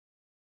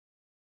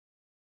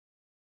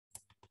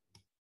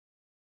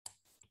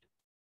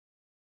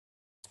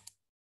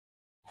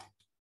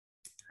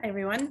Hi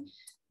everyone,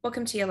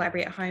 welcome to your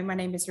library at home. My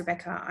name is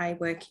Rebecca. I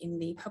work in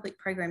the public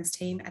programs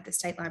team at the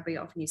State Library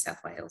of New South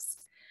Wales.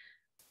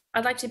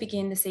 I'd like to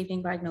begin this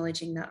evening by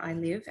acknowledging that I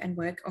live and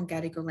work on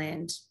Gadigal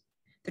land,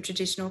 the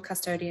traditional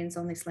custodians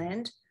on this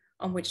land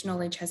on which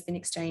knowledge has been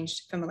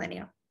exchanged for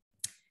millennia.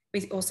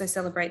 We also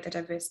celebrate the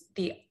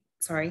diversity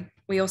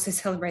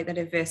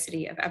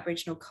of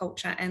Aboriginal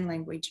culture and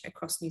language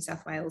across New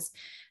South Wales,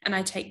 and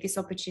I take this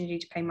opportunity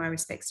to pay my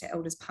respects to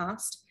elders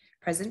past,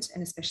 present,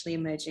 and especially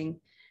emerging,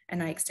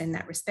 and I extend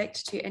that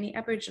respect to any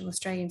Aboriginal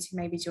Australians who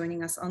may be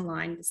joining us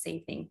online this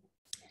evening.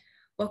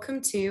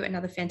 Welcome to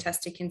another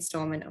fantastic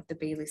instalment of the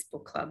B-List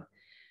Book Club.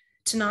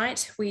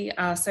 Tonight, we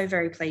are so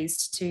very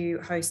pleased to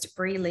host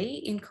Bree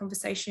Lee in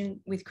conversation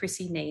with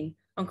Krissy Kneen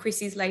on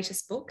Krissy's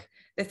latest book,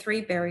 The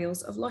 3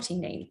 Burials of Lotty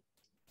Kneen.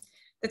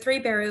 The 3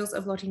 Burials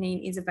of Lotty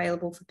Kneen is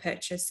available for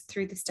purchase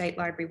through the State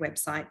Library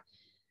website.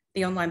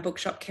 The online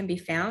bookshop can be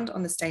found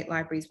on the State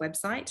Library's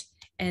website,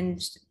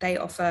 and they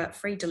offer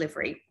free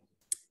delivery.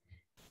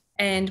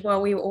 And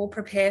while we all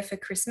prepare for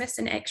Christmas,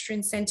 an extra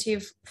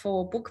incentive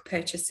for book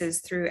purchases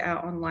through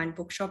our online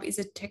bookshop is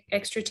an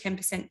extra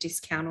 10%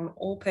 discount on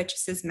all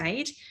purchases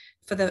made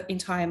for the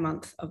entire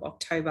month of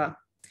October.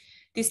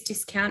 This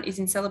discount is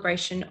in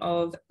celebration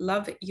of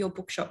Love Your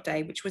Bookshop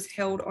Day, which was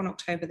held on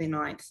October the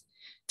 9th.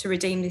 To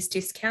redeem this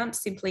discount,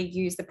 simply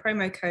use the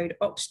promo code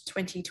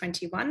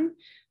OCT2021,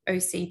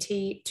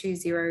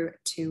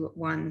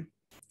 OCT2021.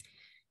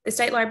 The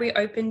State Library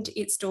opened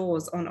its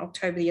doors on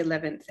October the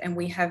 11th, and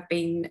we have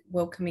been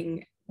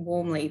welcoming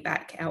warmly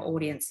back our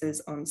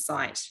audiences on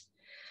site.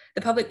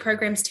 The public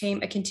programs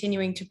team are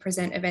continuing to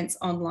present events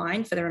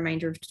online for the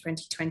remainder of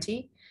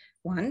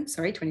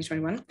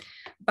 2021,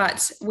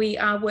 but we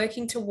are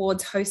working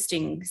towards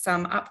hosting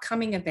some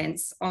upcoming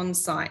events on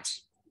site.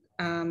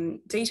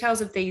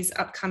 Details of these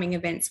upcoming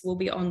events will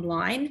be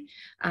online,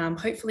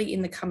 hopefully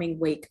in the coming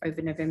week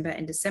over November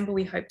and December.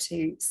 We hope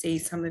to see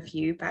some of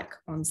you back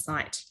on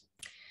site.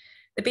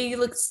 The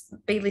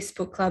B-List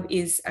Book Club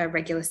is a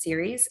regular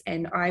series,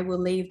 and I will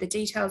leave the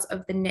details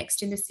of the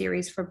next in the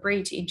series for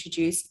Bree to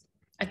introduce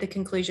at the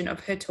conclusion of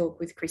her talk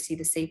with Krissy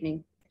this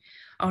evening.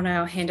 I'll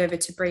now hand over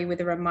to Bree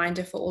with a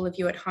reminder for all of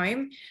you at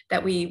home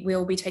that we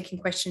will be taking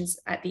questions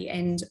at the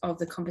end of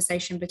the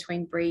conversation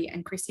between Bree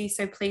and Krissy,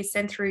 so please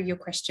send through your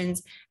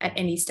questions at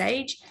any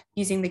stage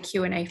using the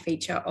Q&A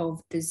feature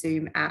of the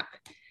Zoom app.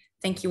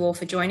 Thank you all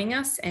for joining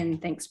us,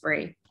 and thanks,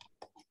 Bree.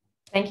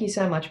 Thank you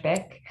so much,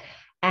 Beck.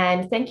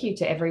 And thank you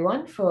to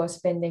everyone for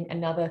spending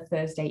another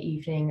Thursday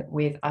evening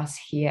with us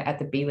here at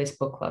the B-List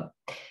Book Club.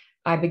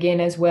 I begin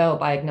as well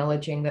by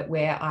acknowledging that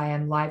where I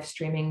am live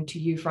streaming to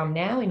you from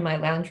now in my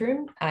lounge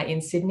room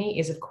in Sydney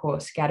is, of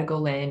course, Gadigal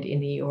land in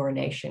the Eora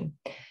Nation.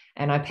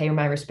 And I pay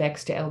my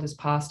respects to elders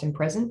past and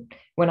present.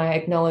 When I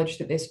acknowledge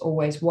that this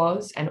always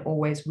was and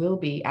always will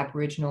be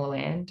Aboriginal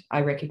land,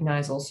 I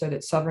recognise also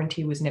that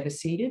sovereignty was never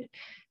ceded.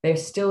 There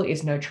still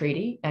is no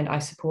treaty, and I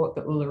support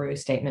the Uluru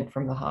Statement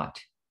from the Heart.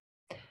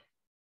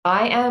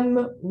 I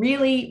am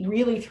really,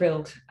 really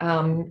thrilled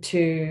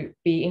to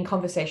be in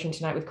conversation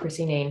tonight with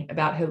Krissy Kneen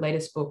about her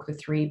latest book, The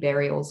 3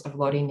 Burials of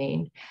Lotty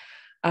Kneen.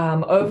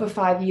 Over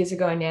 5 years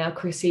ago now,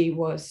 Krissy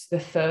was the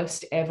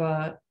first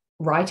ever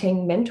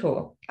writing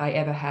mentor I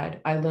ever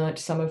had. I learnt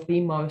some of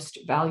the most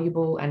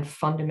valuable and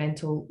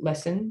fundamental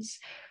lessons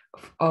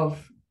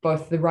of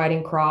both the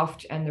writing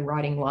craft and the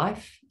writing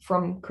life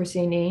from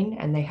Krissy Kneen,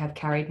 and they have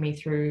carried me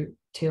through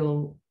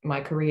till my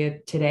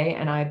career today,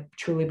 and I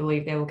truly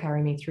believe they will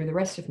carry me through the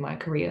rest of my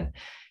career.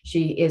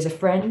 She is a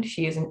friend,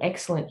 she is an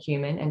excellent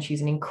human, and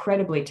she's an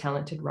incredibly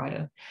talented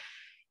writer.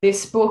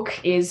 This book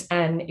is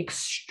an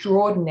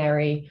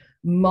extraordinary,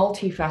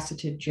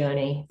 multifaceted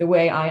journey. The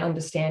way I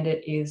understand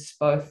it is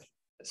both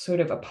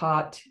sort of a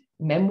part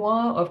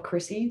memoir of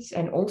Krissy's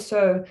and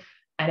also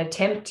an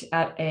attempt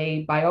at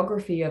a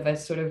biography of a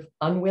sort of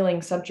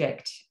unwilling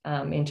subject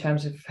in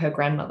terms of her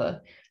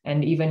grandmother,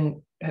 and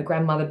even her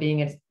grandmother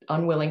being an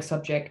unwilling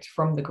subject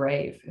from the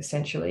grave,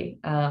 essentially.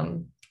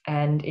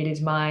 And it is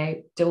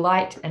my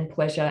delight and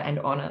pleasure and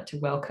honor to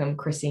welcome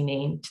Krissy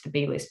Kneen to the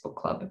B-List Book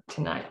Club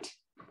tonight.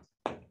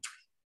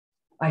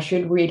 I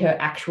should read her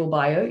actual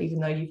bio,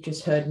 even though you've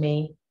just heard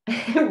me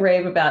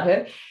rave about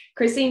her.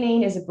 Krissy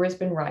Kneen is a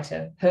Brisbane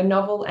writer. Her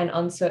novel, An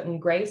Uncertain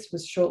Grace,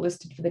 was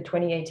shortlisted for the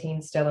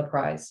 2018 Stella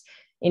Prize.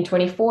 In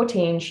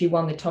 2014, she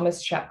won the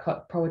Thomas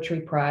Shapcott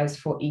Poetry Prize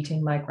for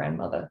Eating My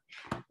Grandmother.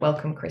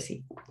 Welcome,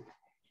 Krissy.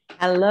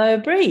 Hello,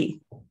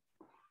 Bree.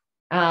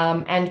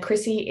 And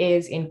Krissy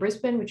is in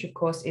Brisbane, which of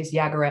course is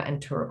Yagara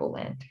and Turrbal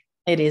land.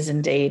 It is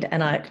indeed,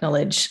 and I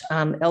acknowledge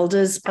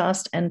elders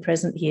past and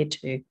present here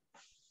too.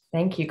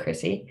 Thank you,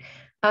 Krissy.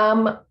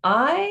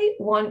 I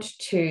want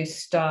to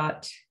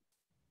start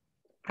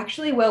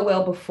actually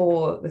well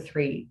before the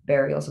 3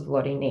 Burials of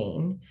Lotty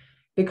Kneen,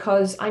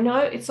 because I know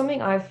it's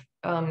something I've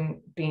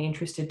been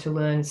interested to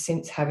learn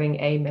since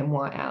having a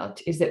memoir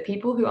out, is that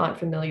people who aren't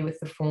familiar with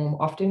the form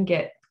often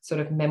get sort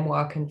of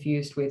memoir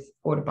confused with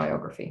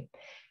autobiography.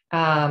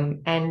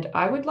 And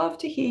I would love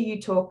to hear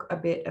you talk a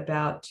bit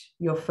about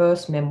your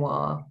first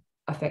memoir,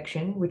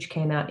 Affection, which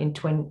came out in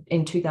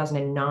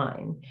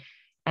 2009.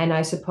 And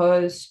I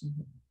suppose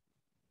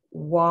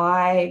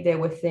why there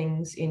were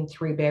things in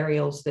Three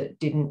Burials that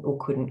didn't or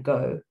couldn't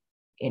go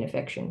in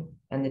Affection,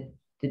 and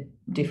the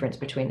difference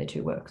between the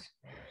two works.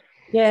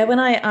 Yeah, when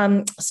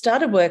I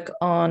started work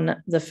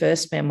on the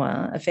first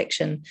memoir,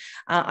 Affection,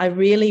 I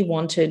really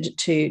wanted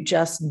to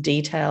just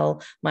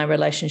detail my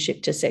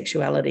relationship to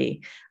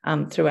sexuality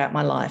throughout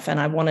my life. And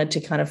I wanted to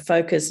kind of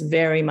focus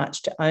very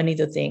much to only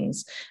the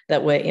things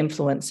that were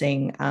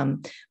influencing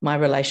my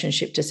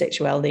relationship to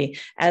sexuality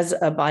as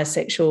a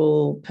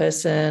bisexual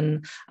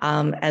person,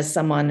 as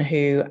someone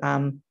who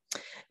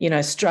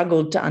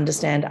struggled to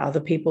understand other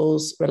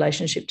people's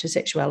relationship to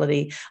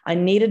sexuality. I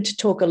needed to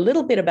talk a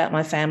little bit about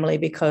my family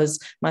because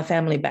my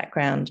family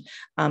background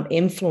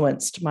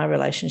influenced my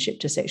relationship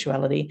to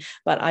sexuality,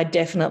 but I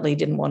definitely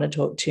didn't want to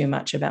talk too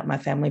much about my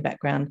family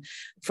background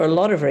for a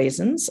lot of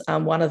reasons.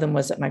 One of them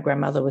was that my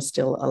grandmother was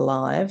still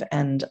alive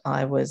and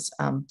I was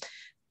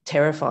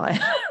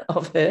terrified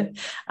of her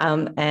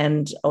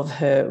and of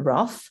her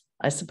wrath,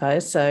 I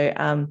suppose. So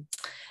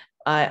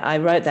I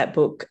wrote that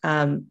book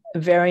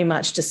very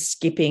much just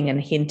skipping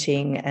and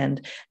hinting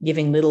and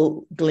giving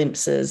little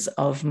glimpses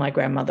of my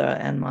grandmother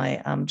and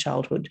my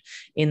childhood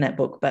in that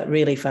book, but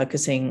really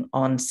focusing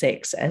on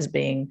sex as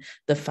being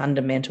the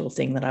fundamental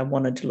thing that I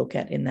wanted to look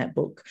at in that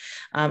book.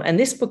 And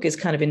this book is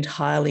kind of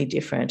entirely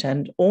different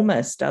and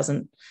almost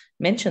doesn't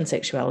mention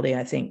sexuality,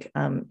 I think,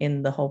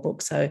 in the whole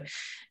book. So,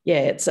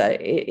 yeah, it's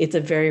a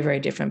very, very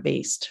different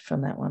beast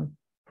from that one.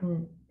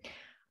 Mm.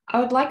 I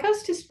would like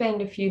us to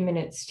spend a few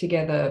minutes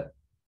together,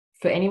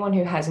 for anyone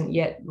who hasn't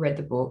yet read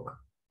the book,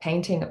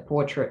 painting a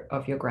portrait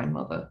of your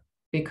grandmother,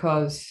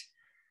 because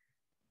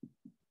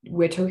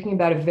we're talking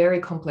about a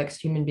very complex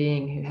human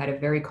being who had a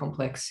very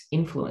complex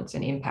influence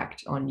and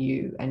impact on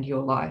you and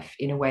your life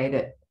in a way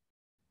that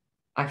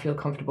I feel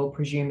comfortable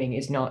presuming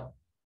is not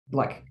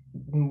like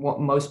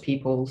what most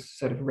people's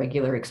sort of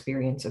regular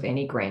experience of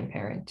any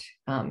grandparent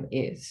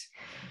is.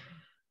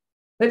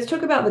 Let's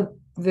talk about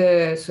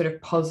the sort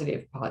of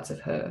positive parts of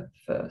her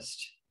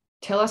first.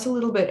 Tell us a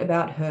little bit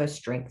about her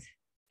strength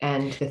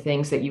and the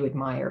things that you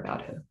admire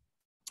about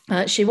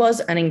her. She was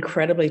an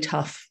incredibly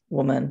tough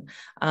woman,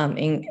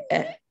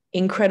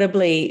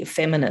 incredibly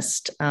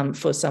feminist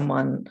for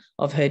someone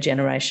of her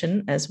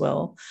generation as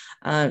well.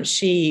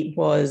 She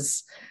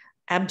was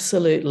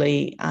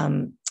absolutely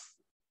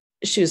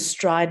she was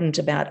strident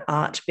about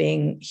art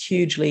being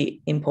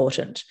hugely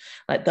important.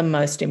 Like the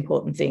most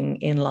important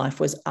thing in life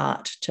was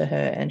art to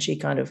her. And she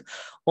kind of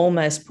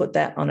almost put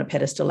that on a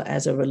pedestal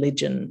as a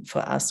religion for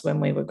us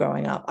when we were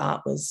growing up.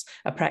 Art was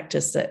a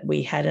practice that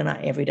we had in our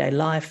everyday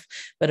life,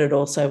 but it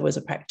also was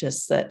a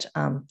practice that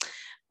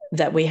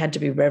that we had to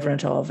be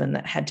reverent of and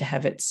that had to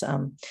have its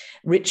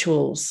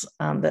rituals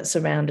that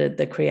surrounded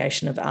the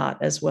creation of art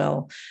as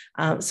well.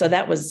 So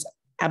that was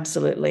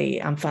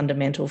absolutely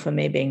fundamental for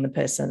me being the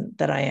person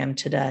that I am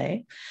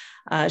today.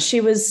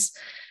 She was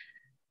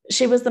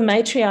the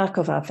matriarch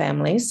of our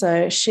family.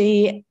 So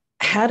she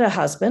had a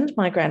husband,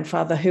 my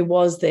grandfather, who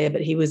was there, but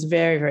he was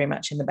very, very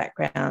much in the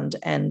background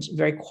and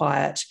very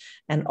quiet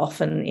and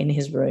often in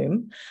his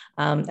room.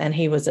 And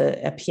he was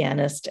a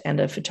pianist and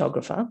a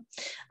photographer,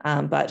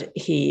 but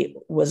he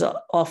was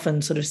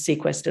often sort of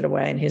sequestered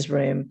away in his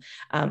room.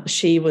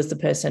 She was the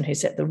person who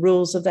set the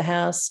rules of the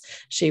house.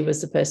 She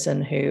was the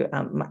person who,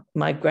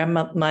 my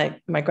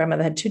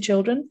grandmother had two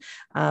children,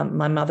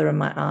 my mother and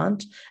my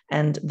aunt,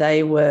 and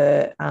they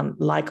were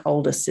like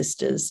older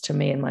sisters to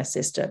me and my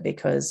sister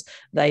because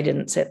they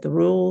didn't set the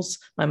rules.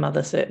 My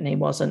mother certainly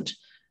wasn't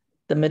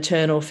the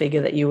maternal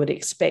figure that you would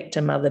expect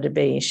a mother to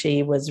be.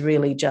 She was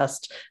really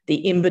just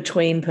the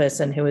in-between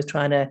person who was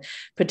trying to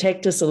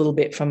protect us a little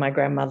bit from my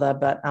grandmother,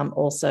 but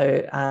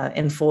also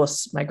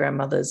enforce my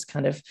grandmother's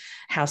kind of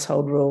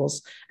household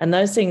rules. And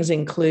those things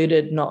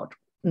included not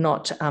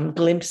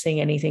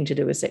glimpsing anything to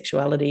do with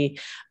sexuality,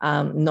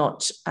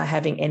 not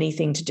having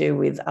anything to do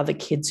with other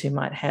kids who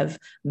might have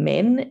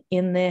men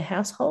in their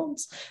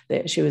households.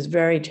 She was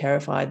very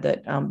terrified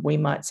that we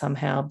might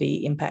somehow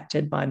be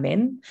impacted by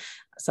men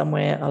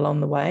somewhere along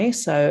the way.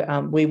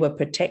 So we were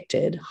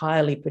protected,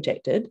 highly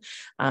protected,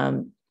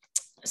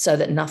 so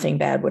that nothing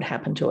bad would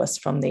happen to us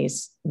from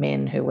these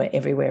men who were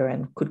everywhere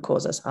and could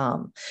cause us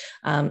harm.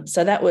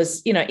 So that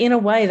was, in a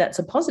way, that's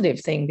a positive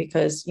thing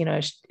because,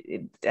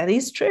 that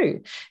is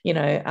true.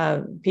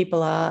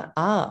 People are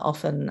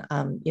often,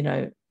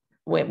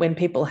 when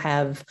people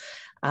have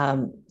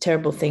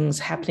terrible things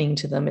happening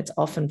to them, it's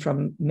often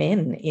from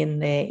men in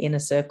their inner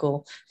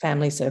circle,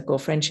 family circle,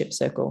 friendship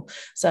circle.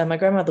 So my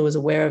grandmother was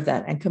aware of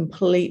that and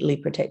completely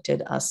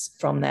protected us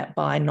from that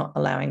by not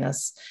allowing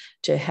us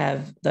to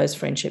have those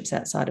friendships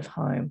outside of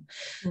home.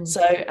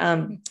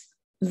 So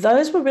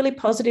those were really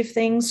positive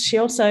things. She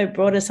also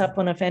brought us up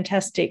on a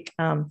fantastic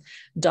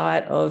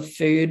diet of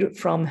food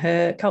from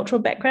her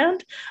cultural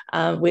background,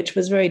 which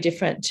was very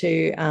different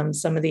to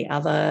some of the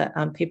other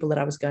people that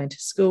I was going to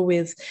school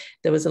with.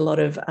 There was a lot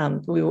of,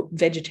 we were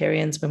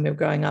vegetarians when we were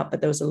growing up,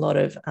 but there was a lot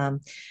of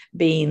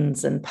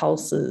beans and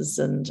pulses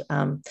and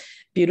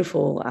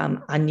beautiful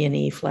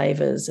oniony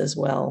flavors as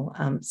well.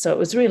 So it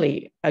was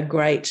really a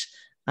great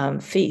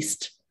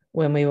feast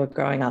when we were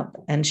growing up,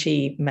 and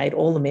she made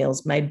all the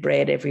meals, made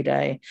bread every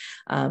day.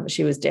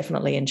 She was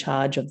definitely in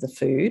charge of the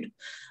food.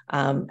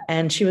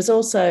 And she was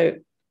also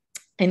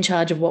in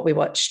charge of what we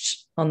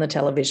watched on the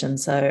television.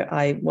 So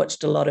I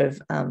watched a lot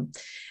of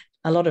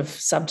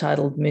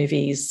subtitled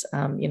movies,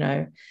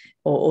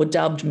 or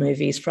dubbed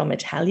movies from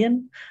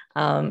Italian.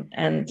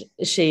 And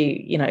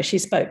she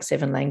spoke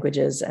 7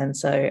 languages. And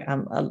so,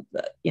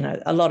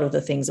 a lot of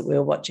the things that we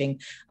were watching,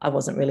 I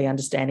wasn't really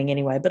understanding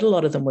anyway, but a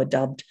lot of them were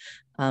dubbed,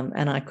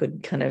 and I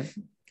could kind of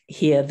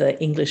hear the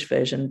English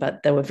version,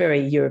 but they were very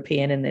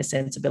European in their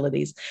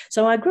sensibilities.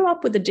 So I grew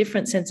up with a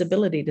different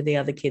sensibility to the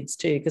other kids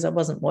too, because I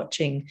wasn't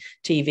watching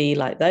TV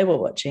like they were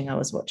watching. I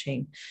was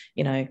watching,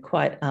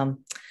 quite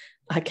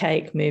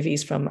archaic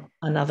movies from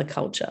another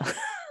culture.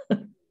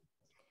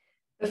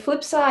 The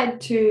flip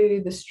side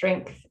to the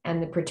strength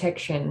and the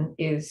protection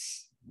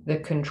is the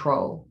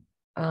control.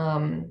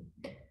 A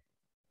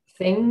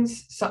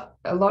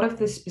lot of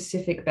the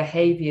specific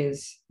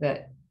behaviors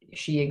that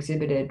she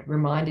exhibited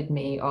reminded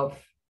me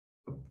of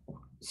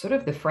sort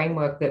of the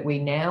framework that we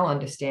now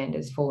understand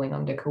as falling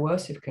under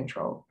coercive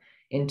control,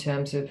 in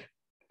terms of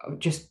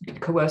just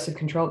coercive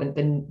control and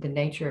the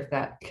nature of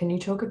that. Can you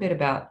talk a bit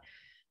about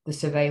the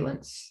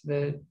surveillance,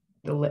 the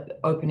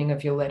opening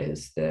of your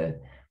letters, the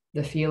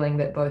feeling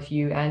that both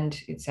you and,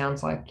 it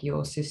sounds like,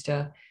 your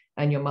sister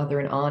and your mother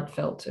and aunt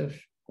felt of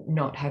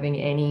not having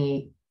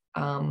any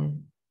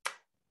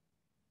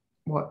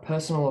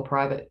personal or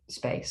private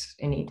space,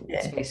 any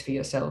space for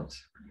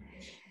yourselves?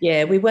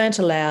 Yeah, we weren't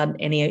allowed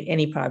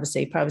any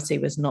privacy. Privacy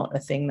was not a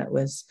thing that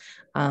was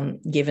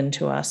given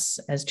to us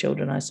as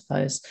children, I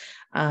suppose.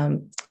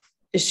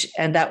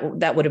 And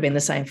that would have been the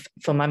same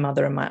for my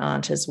mother and my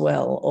aunt as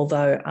well,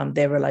 although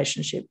their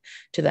relationship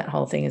to that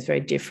whole thing is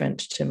very different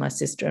to my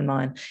sister and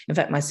mine. In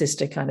fact, my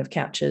sister kind of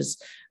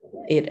couches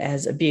it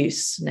as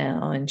abuse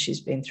now, and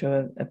she's been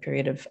through a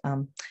period of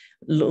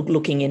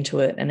looking into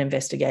it and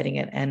investigating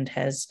it, and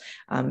has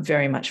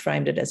very much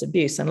framed it as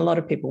abuse. And a lot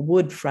of people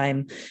would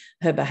frame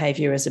her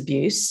behaviour as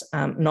abuse,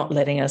 not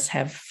letting us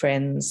have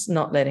friends,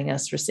 not letting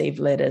us receive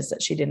letters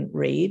that she didn't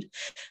read,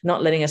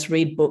 not letting us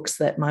read books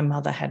that my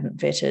mother hadn't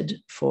vetted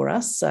for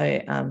us.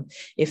 So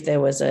if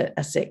there was a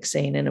sex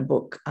scene in a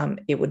book,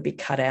 it would be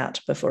cut out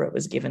before it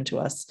was given to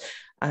us.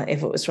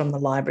 If it was from the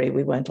library,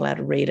 we weren't allowed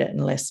to read it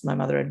unless my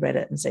mother had read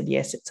it and said,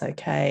 yes, it's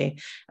okay.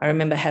 I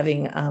remember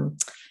having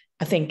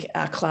I think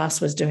our class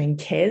was doing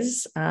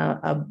Kes,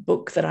 a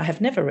book that I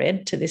have never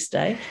read to this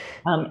day,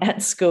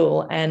 at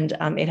school, and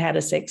it had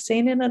a sex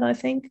scene in it, I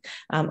think.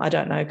 I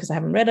don't know because I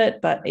haven't read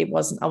it, but I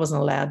wasn't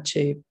allowed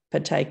to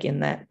partake in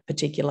that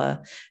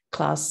particular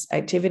class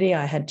activity.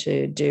 I had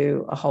to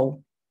do a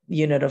whole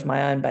unit of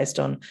my own based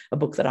on a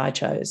book that I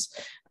chose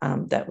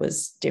that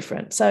was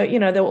different. So,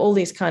 there were all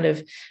these kind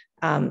of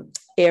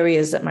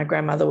areas that my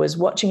grandmother was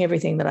watching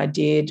everything that I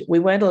did. We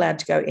weren't allowed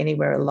to go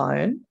anywhere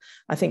alone.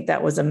 I think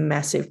that was a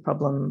massive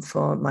problem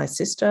for my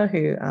sister,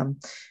 who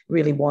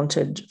really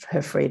wanted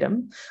her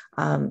freedom.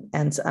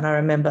 And I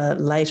remember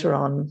later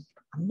on,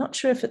 I'm not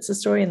sure if it's a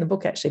story in the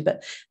book actually,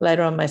 but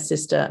later on my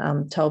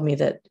sister told me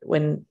that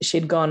when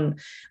she'd gone,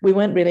 we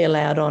weren't really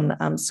allowed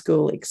on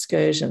school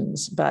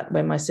excursions, but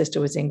when my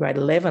sister was in grade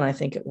 11, I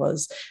think it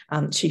was,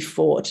 she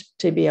fought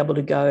to be able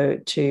to go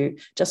to,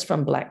 just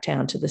from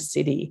Blacktown to the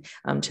city,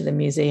 to the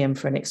museum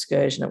for an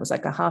excursion. It was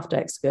like a half-day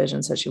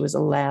excursion, so she was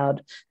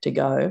allowed to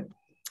go.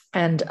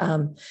 And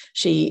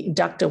she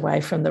ducked away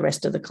from the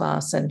rest of the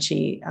class, and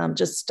she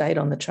just stayed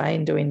on the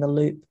train doing the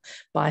loop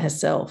by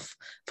herself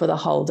for the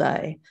whole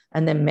day,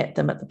 and then met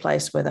them at the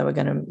place where they were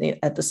going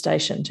to, at the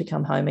station, to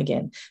come home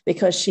again,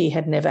 because she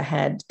had never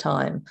had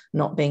time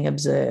not being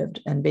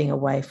observed and being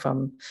away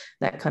from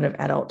that kind of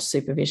adult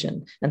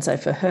supervision. And so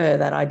for her,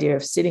 that idea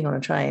of sitting on a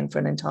train for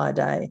an entire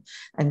day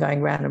and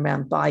going round and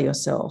round by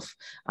yourself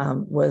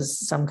was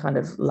some kind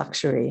of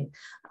luxury.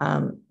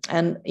 And,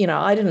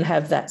 I didn't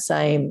have that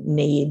same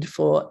need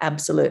for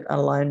absolute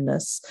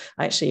aloneness.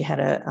 I actually had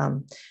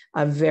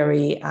a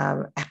very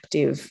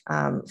active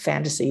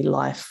fantasy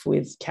life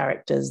with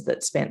characters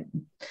that spent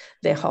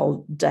their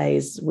whole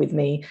days with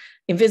me.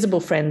 Invisible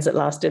friends that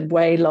lasted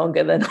way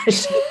longer than I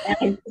should have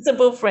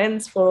invisible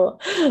friends for,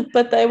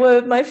 but they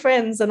were my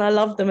friends and I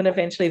loved them, and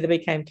eventually they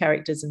became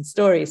characters in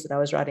stories that I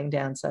was writing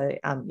down. So,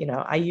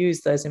 I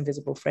used those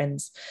invisible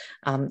friends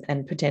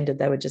and pretended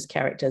they were just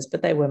characters,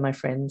 but they were my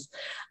friends.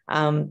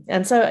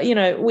 And so,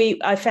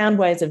 I found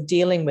ways of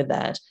dealing with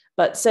that,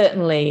 but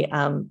certainly,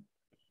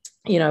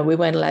 we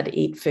weren't allowed to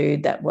eat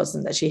food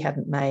that she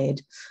hadn't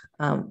made.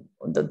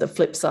 the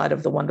flip side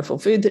of the wonderful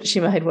food that she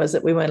made was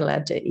that we weren't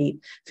allowed to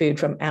eat food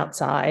from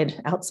outside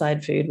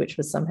food, which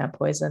was somehow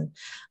poison.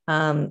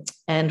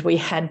 And we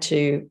had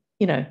to,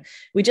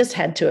 we just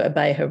had to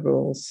obey her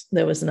rules.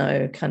 There was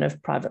no kind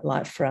of private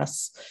life for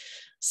us.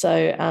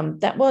 So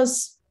that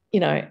was,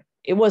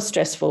 it was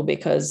stressful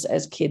because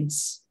as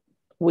kids,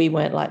 we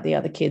weren't like the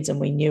other kids and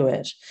we knew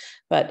it.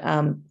 But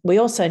we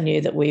also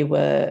knew that we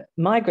were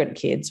migrant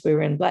kids. We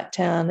were in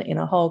Blacktown in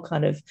a whole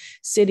kind of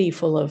city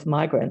full of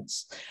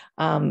migrants.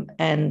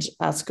 And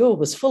our school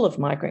was full of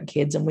migrant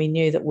kids, and we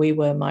knew that we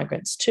were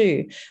migrants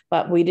too.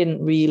 But we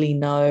didn't really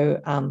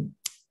know,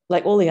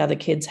 like all the other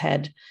kids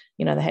had,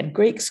 they had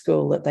Greek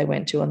school that they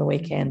went to on the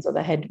weekends, or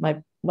they had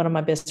one of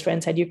my best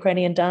friends had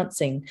Ukrainian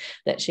dancing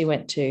that she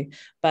went to.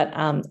 But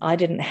I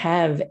didn't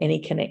have any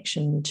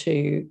connection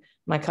to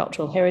my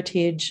cultural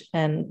heritage,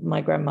 and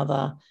my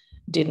grandmother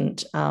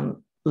didn't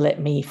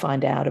let me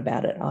find out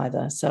about it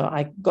either. So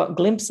I got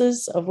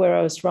glimpses of where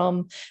I was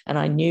from, and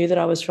I knew that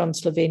I was from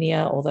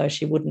Slovenia, although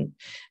she wouldn't,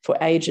 for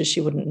ages,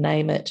 she wouldn't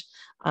name it.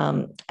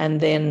 And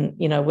then,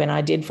 when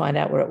I did find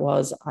out where it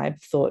was, I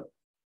thought,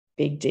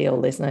 big deal,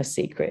 there's no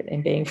secret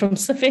in being from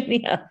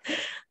Slovenia.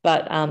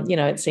 But,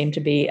 it seemed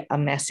to be a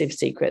massive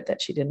secret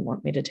that she didn't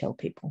want me to tell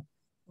people.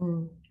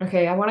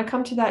 Okay, I want to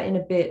come to that in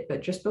a bit,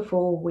 but just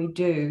before we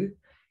do,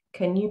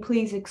 can you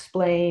please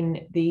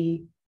explain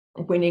the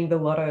winning the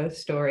lotto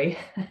story?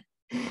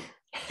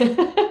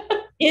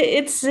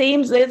 It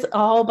seems there's a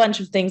whole bunch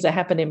of things that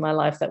happened in my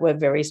life that were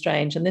very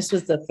strange, and this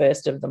was the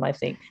first of them, I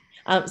think.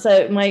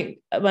 So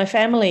my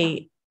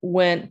family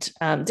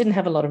didn't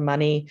have a lot of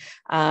money.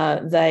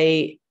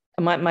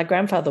 My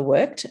grandfather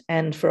worked,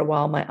 and for a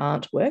while my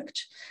aunt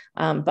worked,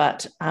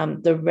 but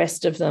the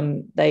rest of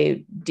them,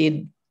 they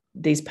did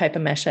these paper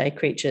mache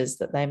creatures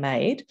that they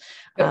made.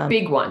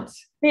 Big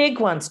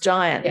ones,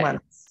 giant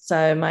ones.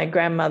 So my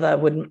grandmother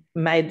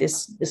made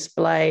this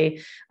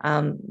display.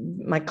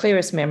 My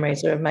clearest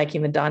memories are of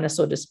making the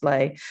dinosaur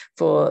display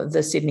for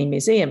the Sydney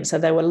Museum. So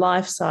they were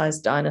life-size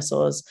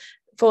dinosaurs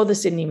for the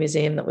Sydney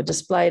Museum that were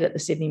displayed at the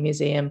Sydney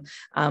Museum.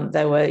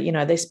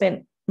 They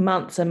spent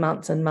months and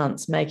months and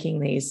months making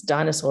these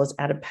dinosaurs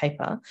out of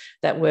paper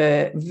that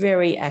were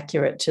very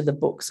accurate to the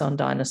books on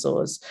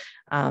dinosaurs.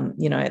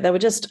 They were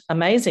just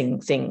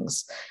amazing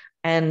things.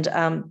 And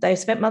they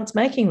spent months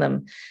making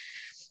them.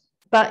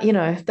 But,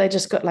 they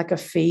just got like a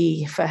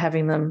fee for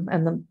having them,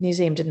 and the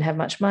museum didn't have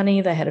much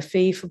money. They had a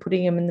fee for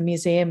putting them in the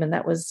museum, and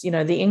that was,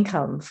 the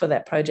income for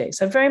that project.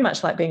 So very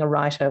much like being a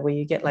writer, where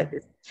you get like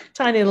this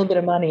tiny little bit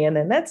of money and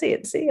then that's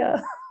it, see ya.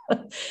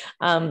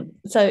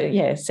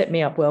 Set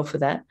me up well for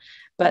that.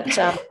 But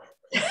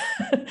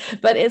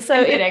but it's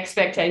so good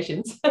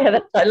expectations.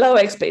 That's like low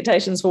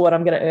expectations for what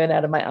I'm going to earn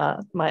out of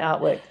my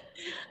artwork.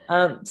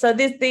 So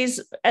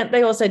these, and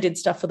they also did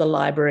stuff for the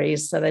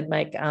libraries. So they'd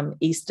make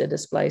Easter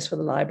displays for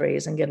the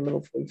libraries and get a little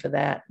fee for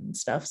that and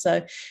stuff.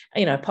 So,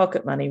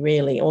 pocket money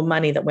really, or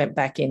money that went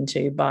back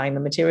into buying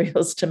the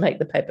materials to make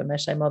the paper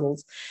mache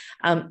models.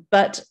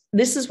 But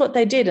this is what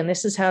they did, and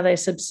this is how they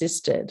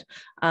subsisted.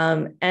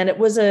 And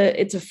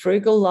it's a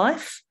frugal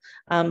life.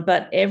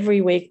 But every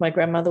week my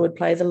grandmother would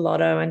play the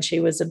lotto, and she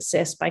was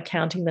obsessed by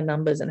counting the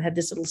numbers and had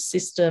this little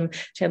system.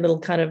 She had a little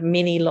kind of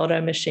mini lotto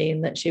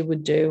machine that she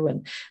would do,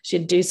 and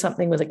she'd do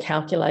something with a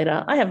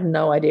calculator. I have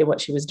no idea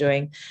what she was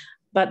doing.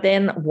 But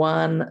then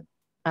one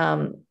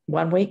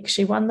week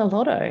she won the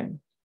lotto,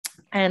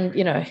 and,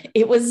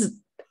 it was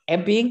a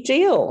big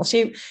deal.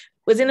 She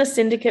was in a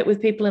syndicate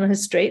with people in her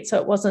street, so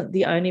it wasn't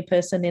the only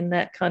person in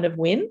that kind of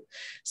win.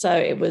 So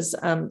it was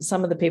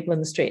some of the people in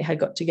the street had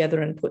got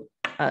together and put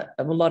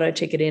a lotto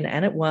ticket in,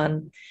 and it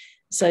won.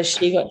 So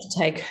she got to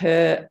take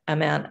her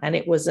amount, and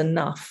it was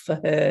enough for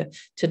her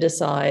to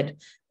decide,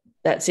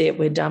 that's it,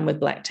 we're done with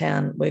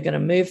Blacktown. We're going to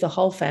move the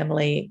whole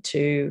family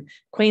to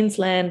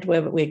Queensland,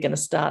 where we're going to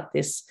start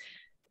this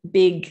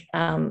big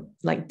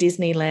like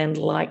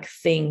Disneyland-like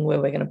thing where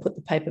we're going to put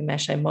the paper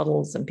mache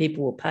models, and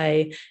people will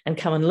pay and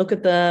come and look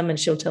at them, and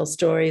she'll tell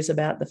stories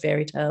about the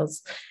fairy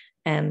tales,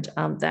 and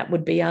that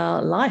would be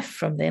our life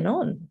from then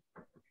on.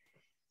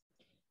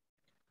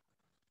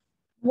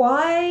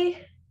 I'm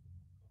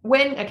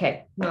going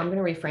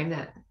to reframe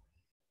that.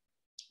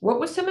 What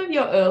were some of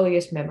your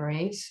earliest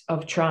memories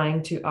of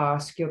trying to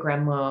ask your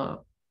grandma,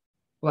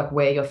 like,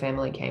 where your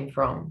family came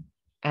from,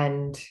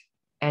 and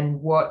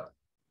what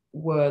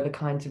were the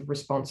kinds of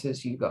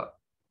responses you got?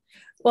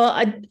 Well,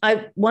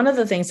 I one of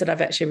the things that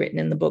I've actually written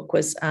in the book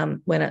was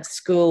when at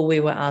school we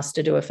were asked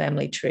to do a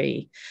family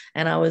tree,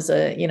 and I was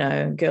a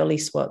girly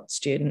SWAT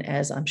student,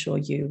 as I'm sure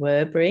you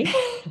were, Brie.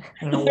 I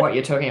don't know what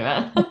you're talking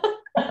about.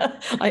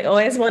 I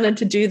always wanted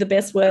to do the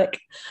best work.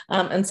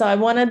 And so I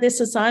wanted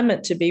this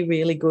assignment to be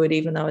really good,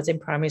 even though I was in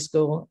primary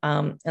school.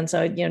 And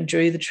so,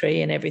 drew the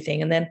tree and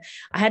everything. And then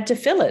I had to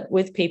fill it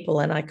with people,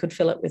 and I could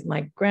fill it with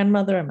my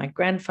grandmother and my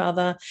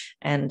grandfather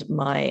and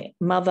my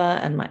mother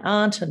and my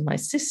aunt and my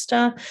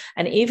sister,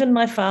 and even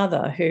my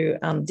father, who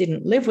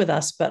didn't live with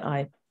us, but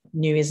I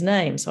knew his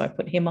name. So I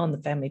put him on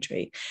the family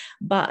tree.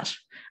 But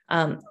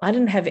I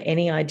didn't have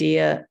any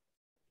idea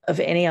of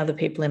any other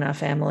people in our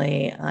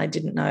family. I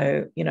didn't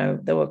know,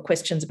 there were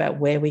questions about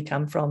where we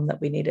come from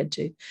that we needed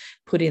to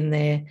put in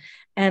there.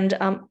 And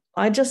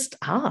I just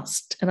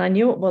asked, and I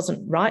knew it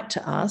wasn't right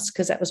to ask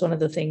because that was one of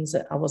the things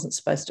that I wasn't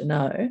supposed to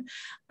know.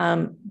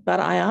 But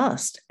I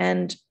asked,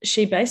 and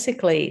she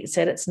basically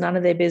said it's none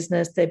of their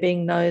business. They're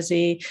being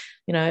nosy.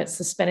 It's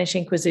the Spanish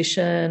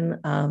Inquisition.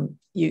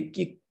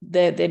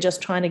 They're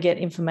just trying to get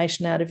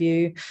information out of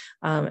you.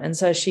 And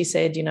so she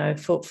said,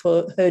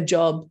 for her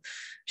job,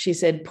 she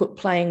said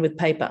playing with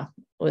paper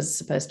was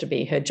supposed to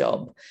be her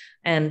job.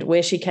 And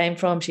where she came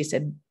from, she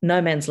said,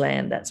 no man's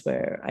land. That's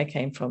where I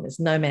came from, is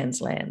no man's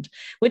land,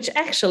 which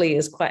actually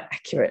is quite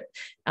accurate.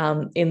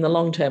 In the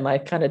long term, I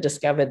kind of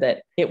discovered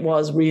that it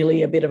was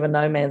really a bit of a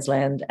no man's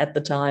land at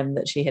the time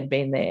that she had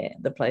been there,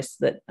 the place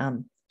that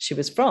she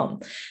was from.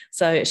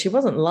 So she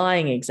wasn't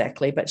lying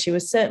exactly, but she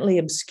was certainly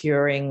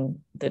obscuring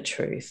the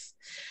truth.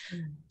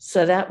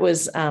 So that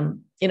was,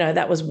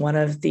 that was one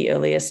of the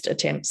earliest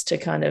attempts to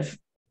kind of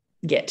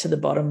get to the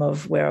bottom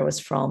of where I was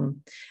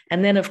from.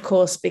 And then, of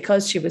course,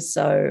 because she was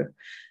so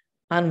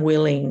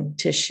unwilling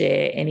to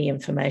share any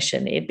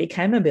information, it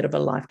became a bit of a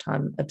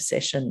lifetime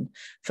obsession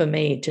for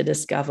me to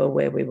discover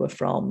where we were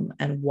from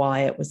and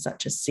why it was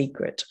such a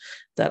secret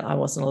that I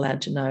wasn't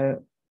allowed to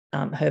know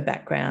her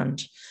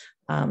background.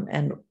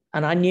 And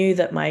I knew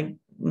that my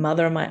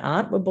mother and my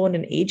aunt were born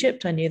in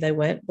Egypt. I knew they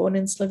weren't born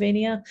in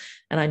Slovenia.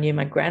 And I knew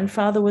my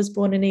grandfather was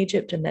born in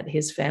Egypt and that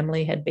his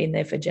family had been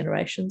there for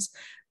generations.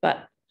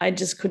 But I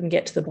just couldn't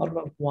get to the bottom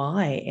of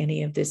why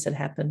any of this had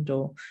happened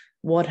or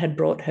what had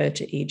brought her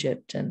to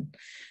Egypt and,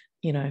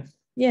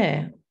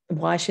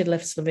 why she'd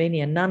left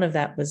Slovenia. None of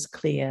that was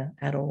clear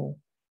at all.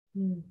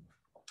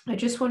 I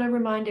just want to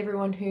remind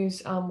everyone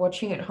who's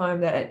watching at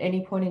home that at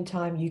any point in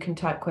time, you can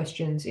type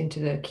questions into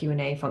the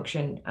Q&A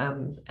function,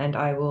 and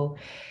I will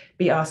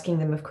be asking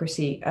them of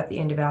Krissy at the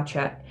end of our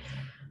chat.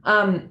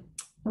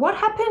 What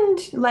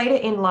happened later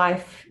in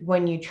life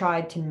when you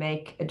tried to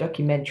make a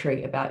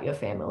documentary about your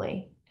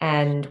family?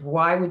 And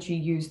why would you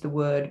use the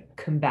word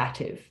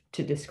combative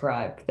to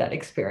describe that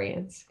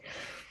experience?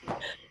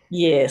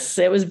 Yes,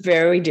 it was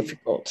very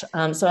difficult.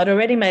 So I'd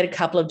already made a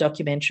couple of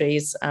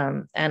documentaries,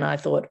 and I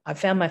thought, I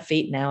found my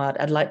feet now.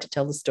 I'd like to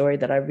tell the story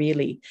that I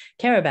really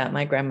care about,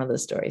 my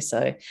grandmother's story.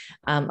 So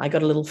I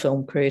got a little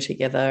film crew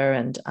together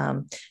and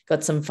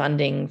got some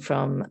funding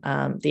from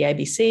the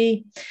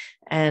ABC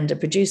and a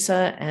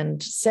producer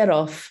and set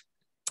off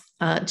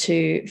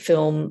to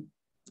film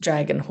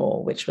Dragon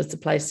Hall, which was the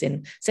place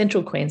in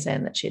central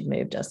Queensland that she'd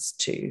moved us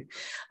to.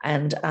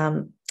 And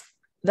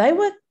they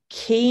were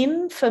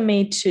keen for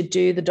me to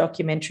do the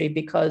documentary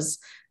because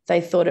they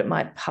thought it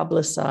might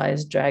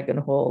publicise Dragon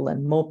Hall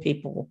and more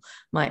people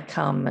might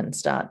come and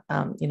start,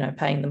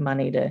 paying the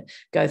money to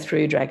go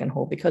through Dragon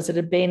Hall because it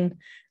had been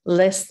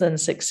less than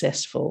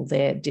successful.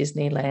 Their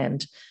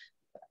Disneyland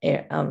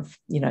their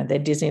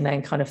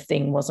Disneyland kind of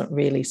thing wasn't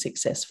really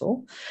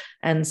successful.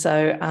 And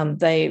so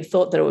they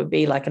thought that it would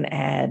be like an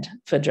ad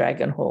for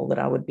Dragon Hall that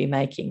I would be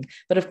making.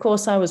 But of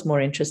course, I was more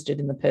interested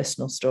in the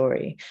personal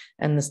story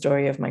and the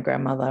story of my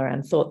grandmother,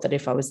 and thought that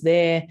if I was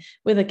there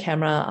with a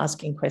camera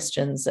asking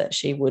questions that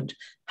she would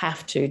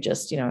have to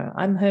just,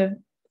 I'm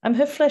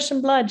her flesh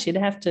and blood. She'd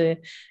have to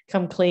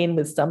come clean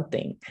with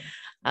something.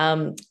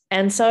 And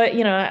so,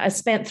 I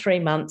spent 3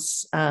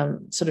 months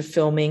sort of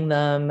filming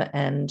them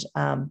and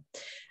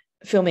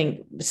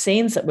filming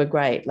scenes that were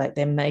great, like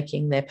them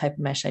making their paper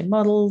mache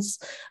models.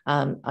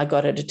 I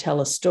got her to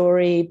tell a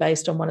story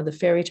based on one of the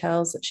fairy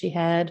tales that she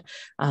had.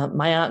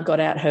 My aunt got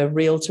out her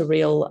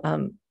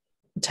reel-to-reel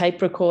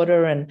tape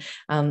recorder and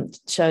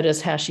showed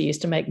us how she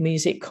used to make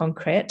music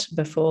concrete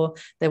before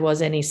there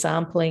was any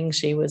sampling.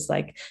 She was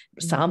like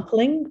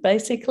sampling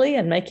basically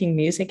and making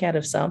music out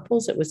of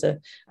samples. It was a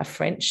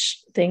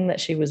French thing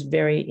that she was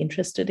very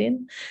interested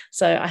in.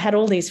 So I had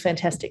all these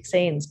fantastic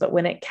scenes, but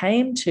when it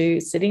came to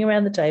sitting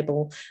around the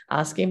table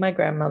asking my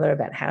grandmother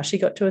about how she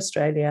got to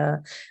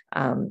Australia,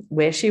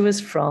 where she was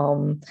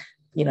from,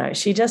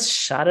 she just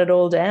shut it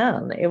all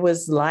down. It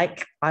was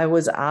like I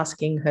was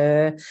asking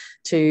her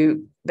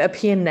to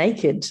appear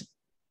naked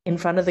in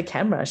front of the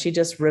camera. She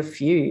just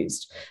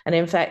refused. And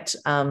in fact,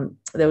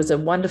 there was a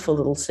wonderful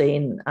little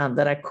scene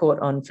that I caught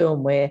on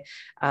film where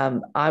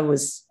I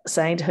was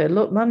saying to her,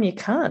 look, Mum, you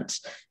can't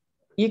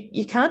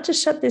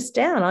just shut this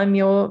down. I'm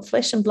your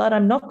flesh and blood.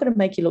 I'm not going to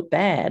make you look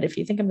bad. If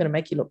you think I'm going to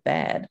make you look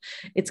bad,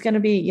 it's going to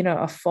be,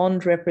 a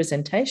fond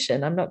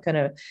representation. I'm not going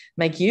to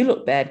make you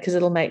look bad because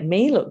it'll make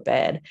me look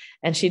bad.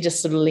 And she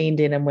just sort of leaned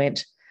in and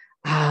went,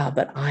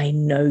 but I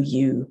know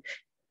you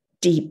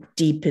deep,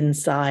 deep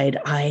inside.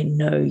 I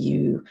know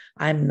you.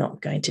 I'm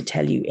not going to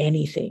tell you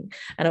anything.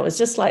 And it was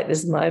just like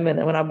this moment.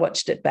 And when I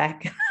watched it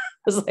back, I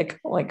was like,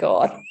 oh my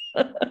God.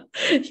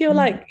 You're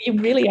like, you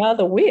really are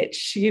the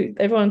witch.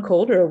 Everyone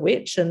called her a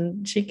witch,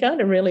 and she kind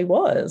of really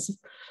was.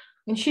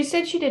 And she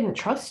said she didn't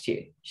trust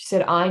you. She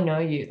said, I know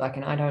you,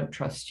 and I don't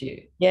trust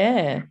you.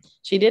 Yeah,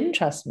 she didn't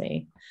trust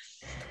me.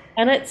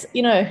 And it's,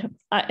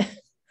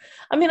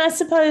 I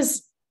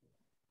suppose,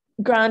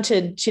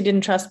 granted, she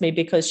didn't trust me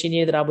because she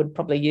knew that I would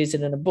probably use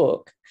it in a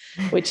book.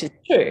 which is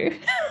true.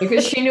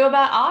 Because she knew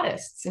about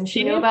artists and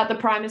she knew about the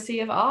primacy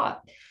of art.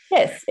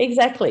 Yes,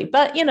 exactly.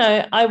 But, you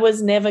know, I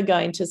was never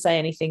going to say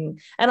anything.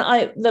 And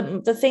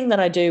the thing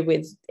that I do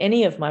with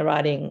any of my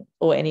writing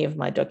or any of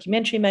my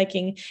documentary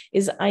making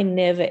is I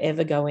never,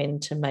 ever go in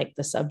to make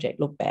the subject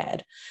look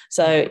bad.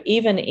 So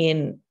even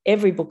in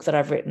every book that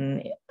I've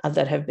written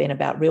that have been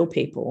about real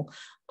people,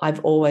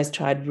 I've always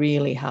tried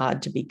really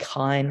hard to be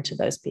kind to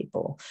those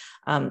people.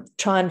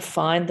 Try and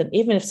find them,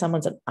 even if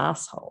someone's an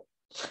asshole,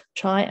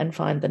 try and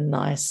find the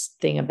nice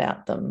thing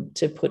about them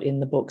to put in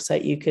the book so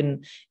you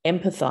can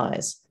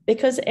empathize.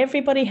 Because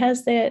everybody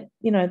has their,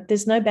 you know,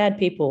 there's no bad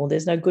people,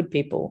 there's no good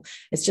people.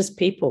 It's just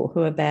people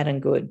who are bad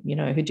and good, you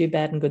know, who do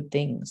bad and good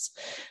things.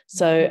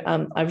 So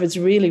I was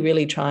really,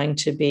 really trying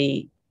to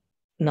be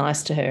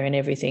nice to her in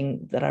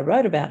everything that I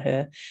wrote about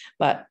her.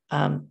 But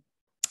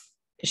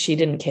she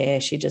didn't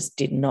care. She just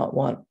did not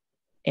want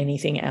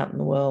anything out in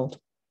the world.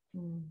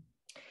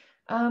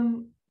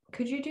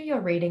 Could you do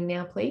your reading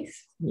now,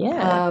 please?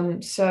 Yeah.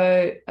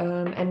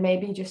 And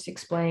maybe just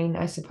explain,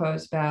 I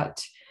suppose,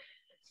 about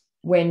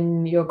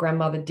when your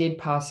grandmother did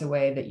pass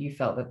away, that you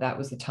felt that that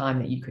was the time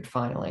that you could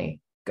finally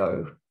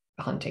go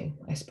hunting,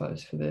 I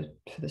suppose, for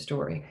the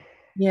story.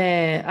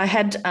 Yeah, I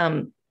had,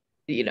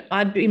 you know,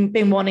 I'd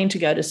been wanting to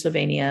go to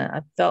Slovenia. I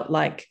felt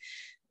like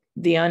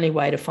the only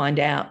way to find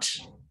out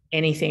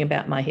anything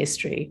about my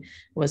history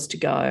was to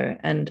go.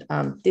 And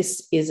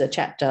this is a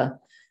chapter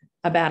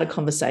about a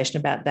conversation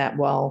about that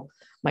while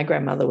my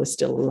grandmother was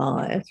still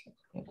alive.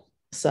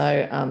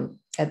 So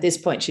at this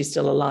point, she's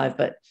still alive,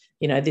 but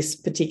you know, this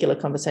particular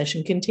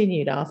conversation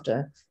continued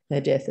after her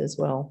death as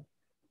well.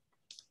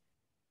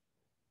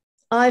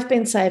 I've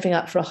been saving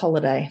up for a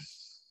holiday.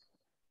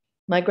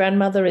 My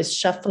grandmother is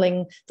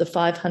shuffling the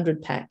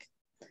 500 pack,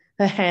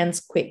 her hands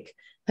quick,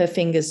 her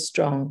fingers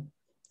strong.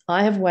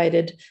 I have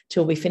waited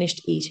till we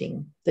finished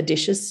eating, the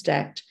dishes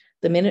stacked,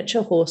 the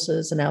miniature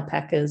horses and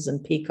alpacas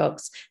and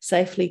peacocks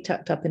safely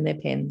tucked up in their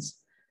pens.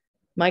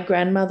 My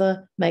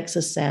grandmother makes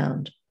a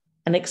sound,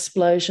 an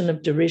explosion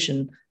of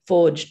derision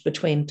forged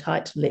between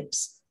tight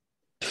lips.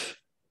 Pfft,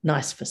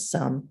 nice for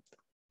some.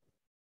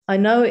 I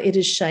know it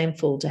is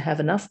shameful to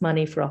have enough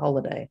money for a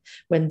holiday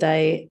when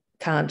they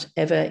can't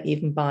ever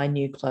even buy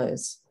new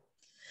clothes.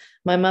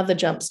 My mother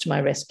jumps to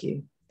my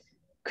rescue.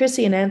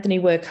 Krissy and Anthony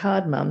work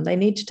hard, Mum. They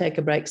need to take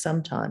a break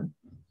sometime.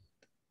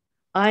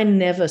 I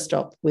never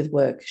stop with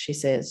work, she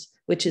says,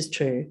 which is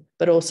true,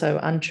 but also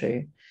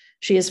untrue.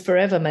 She is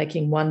forever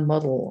making one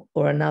model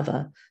or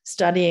another,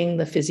 studying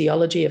the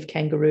physiology of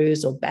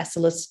kangaroos or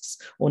basilisks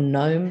or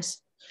gnomes.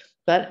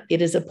 But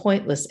it is a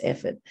pointless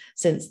effort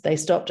since they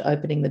stopped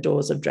opening the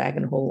doors of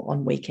Dragon Hall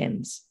on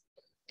weekends.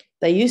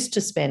 They used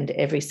to spend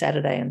every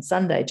Saturday and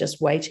Sunday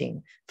just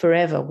waiting,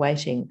 forever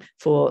waiting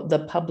for the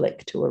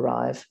public to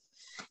arrive.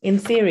 In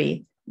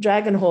theory,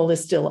 Dragon Hall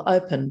is still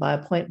open by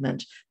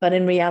appointment, but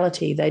in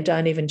reality, they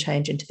don't even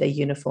change into their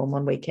uniform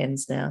on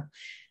weekends now.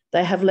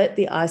 They have let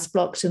the ice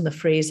blocks in the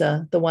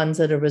freezer, the ones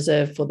that are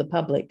reserved for the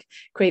public,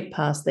 creep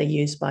past their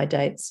use-by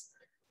dates.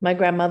 My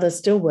grandmother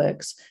still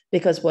works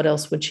because what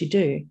else would she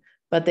do?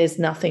 But there's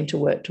nothing to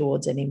work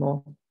towards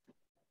anymore.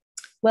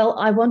 Well,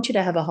 I want you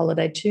to have a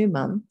holiday too,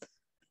 Mum.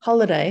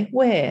 Holiday?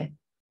 Where?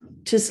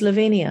 To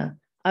Slovenia.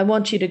 I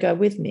want you to go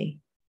with me.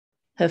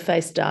 Her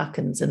face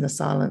darkens in the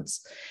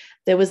silence.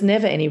 There was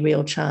never any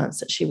real chance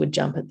that she would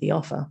jump at the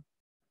offer.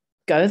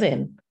 Go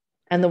then.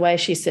 And the way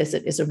she says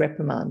it is a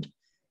reprimand.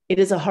 It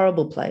is a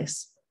horrible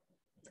place.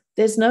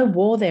 There's no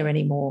war there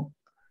anymore.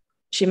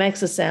 She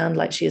makes a sound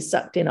like she has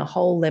sucked in a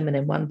whole lemon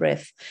in one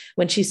breath.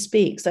 When she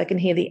speaks, I can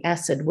hear the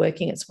acid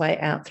working its way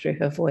out through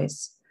her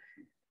voice.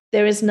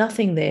 There is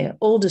nothing there,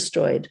 all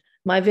destroyed.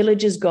 My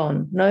village is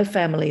gone, no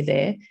family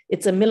there.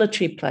 It's a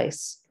military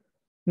place.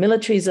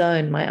 Military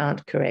zone, my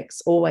aunt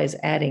corrects, always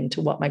adding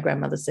to what my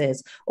grandmother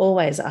says,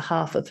 always a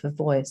half of her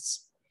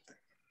voice.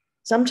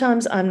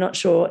 Sometimes I'm not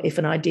sure if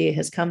an idea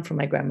has come from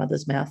my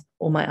grandmother's mouth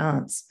or my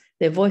aunt's.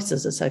 Their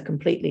voices are so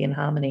completely in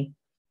harmony.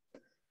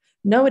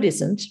 No, it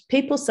isn't.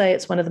 People say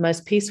it's one of the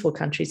most peaceful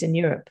countries in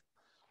Europe.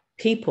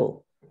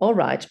 People. All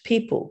right,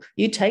 people.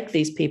 You take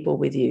these people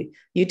with you.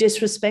 You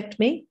disrespect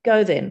me?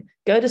 Go then.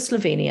 Go to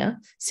Slovenia.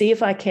 See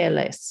if I care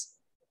less.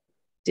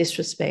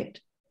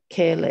 Disrespect.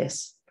 Care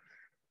less.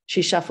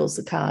 She shuffles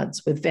the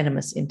cards with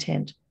venomous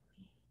intent.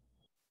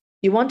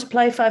 You want to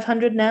play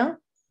 500 now?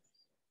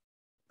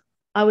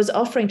 I was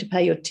offering to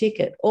pay your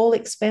ticket, all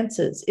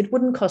expenses. It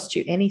wouldn't cost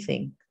you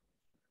anything.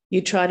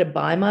 You try to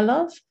buy my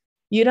love?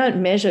 You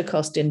don't measure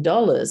cost in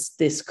dollars,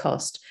 this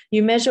cost.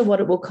 You measure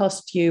what it will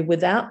cost you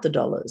without the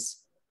dollars.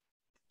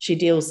 She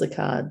deals the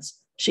cards.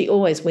 She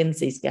always wins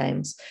these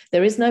games.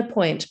 There is no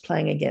point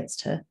playing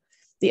against her.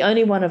 The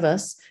only one of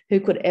us who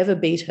could ever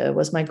beat her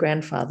was my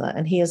grandfather,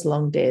 and he is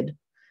long dead.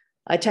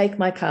 I take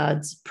my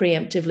cards,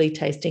 preemptively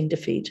tasting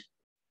defeat.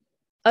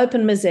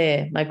 Open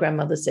misère, my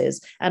grandmother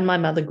says, and my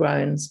mother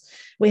groans.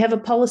 We have a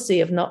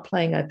policy of not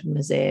playing open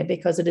misère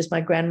because it is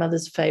my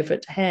grandmother's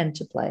favourite hand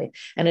to play,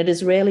 and it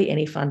is rarely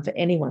any fun for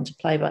anyone to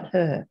play but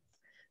her.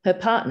 Her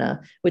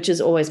partner, which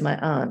is always my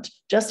aunt,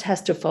 just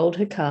has to fold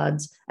her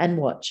cards and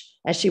watch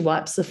as she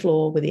wipes the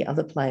floor with the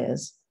other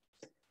players.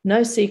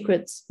 No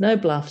secrets, no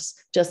bluffs,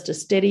 just a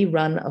steady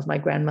run of my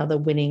grandmother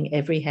winning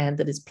every hand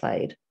that is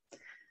played.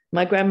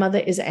 My grandmother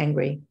is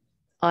angry.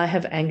 I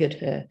have angered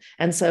her,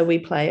 and so we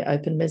play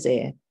open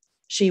misère.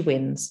 She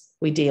wins.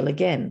 We deal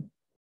again.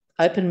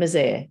 Open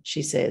misère,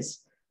 she says.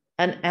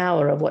 An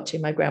hour of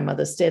watching my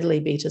grandmother steadily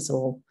beat us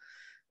all.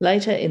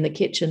 Later, in the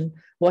kitchen,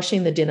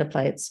 washing the dinner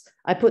plates,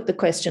 I put the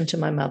question to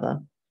my mother.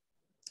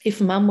 If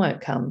Mum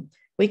won't come,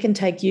 we can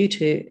take you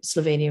to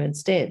Slovenia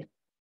instead.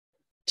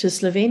 To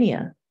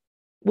Slovenia?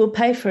 We'll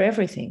pay for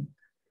everything.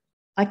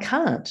 I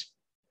can't.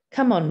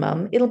 Come on,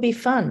 Mum, it'll be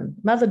fun.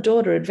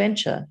 Mother-daughter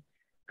adventure.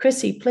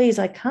 Krissy, please,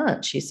 I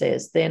can't, she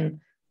says.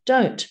 Then,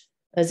 don't,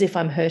 as if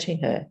I'm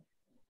hurting her.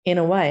 In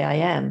a way, I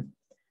am.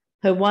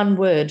 Her one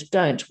word,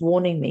 don't,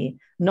 warning me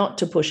not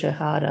to push her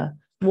harder,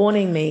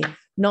 warning me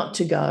not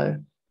to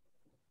go.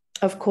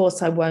 Of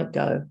course I won't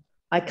go.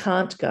 I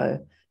can't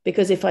go,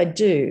 because if I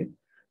do,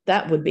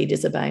 that would be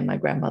disobeying my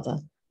grandmother,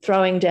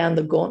 throwing down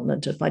the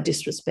gauntlet of my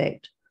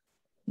disrespect.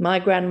 My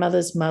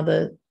grandmother's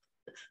mother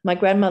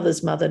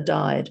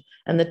died,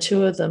 and the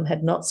two of them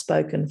had not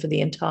spoken for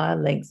the entire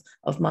length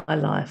of my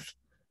life.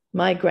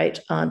 My great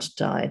aunt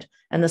died,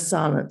 and the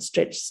silence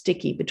stretched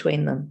sticky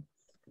between them.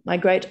 My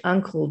great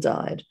uncle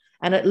died,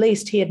 and at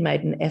least he had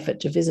made an effort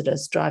to visit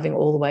us, driving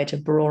all the way to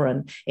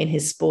Broren in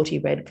his sporty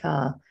red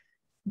car.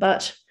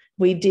 But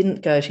we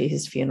didn't go to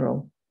his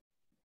funeral.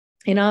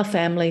 In our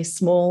family,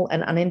 small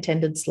and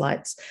unintended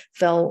slights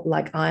fell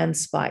like iron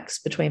spikes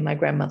between my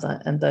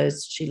grandmother and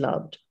those she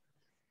loved.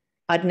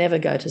 I'd never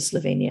go to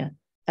Slovenia,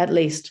 at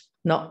least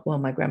not while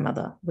my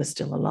grandmother was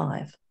still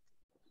alive.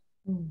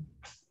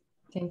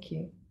 Thank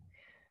you.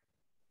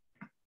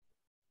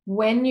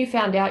 When you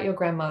found out your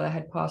grandmother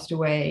had passed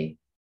away,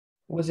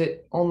 was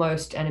it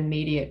almost an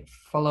immediate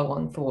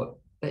follow-on thought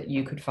that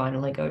you could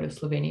finally go to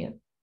Slovenia?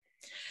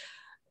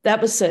 That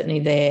was certainly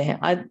there.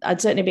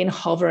 I'd certainly been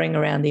hovering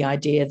around the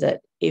idea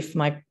that if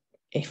my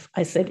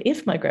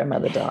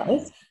grandmother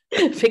dies,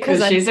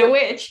 because she's a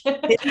witch,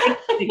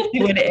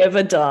 she would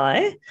ever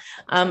die.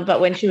 But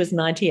when she was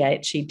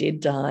 98, she did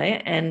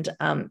die. And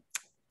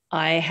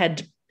I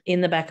had,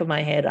 in the back of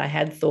my head, I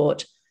had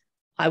thought,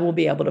 I will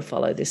be able to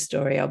follow this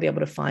story. I'll be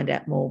able to find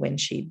out more when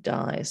she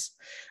dies.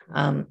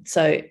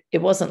 So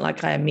it wasn't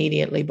like I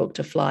immediately booked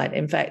a flight.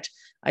 In fact,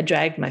 I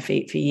dragged my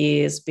feet for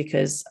years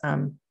because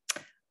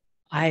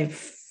I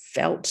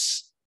felt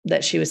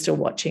that she was still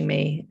watching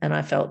me, and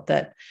I felt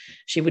that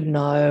she would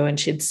know and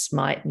she'd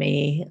smite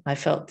me. I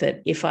felt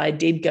that if I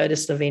did go to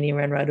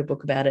Slovenia and wrote a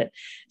book about it,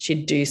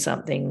 she'd do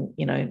something,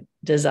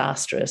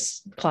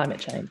 disastrous, climate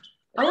change.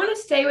 I want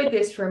to stay with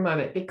this for a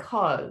moment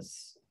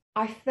because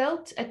I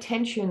felt a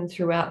tension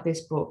throughout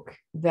this book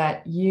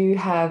that you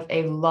have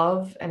a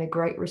love and a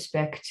great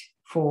respect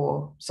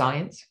for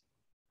science,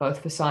 both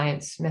for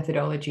science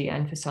methodology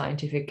and for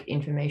scientific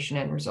information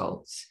and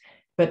results,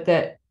 but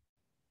that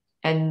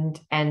and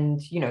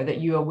that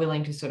you are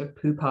willing to sort of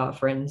poo-pah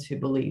friends who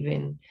believe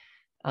in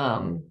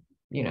other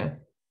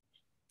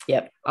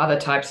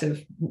types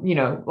of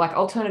like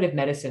alternative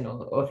medicine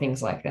or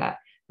things like that.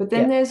 But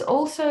then there's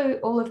also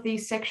all of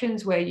these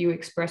sections where you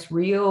express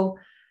real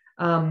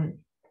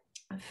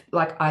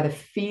like either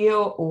fear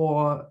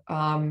or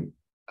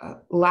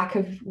lack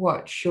of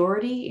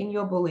surety in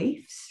your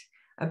beliefs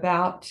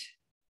about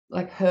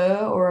like her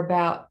or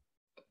about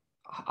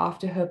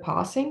after her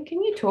passing.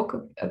 Can you talk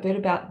a bit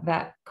about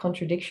that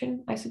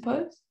contradiction, I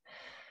suppose?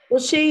 Well,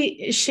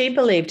 she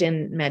believed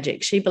in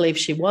magic. She believed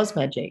she was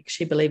magic.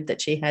 She believed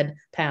that she had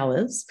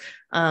powers,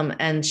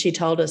 and she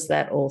told us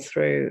that all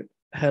through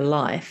her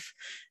life.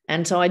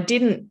 And so I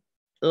didn't,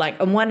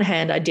 like, on one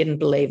hand, I didn't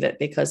believe it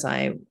because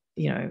I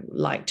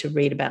like to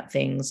read about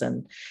things,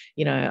 and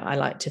I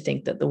like to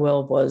think that the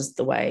world was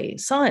the way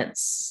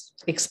science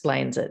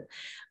explains it.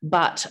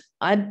 But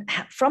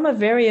from a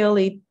very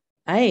early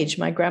age,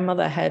 my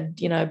grandmother had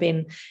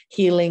been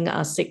healing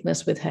our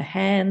sickness with her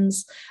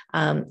hands.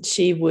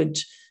 She would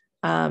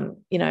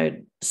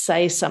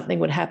say something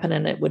would happen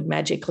and it would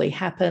magically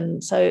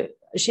happen. So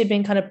she'd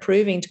been kind of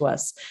proving to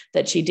us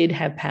that she did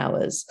have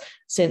powers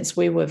since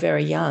we were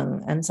very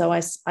young. And so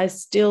I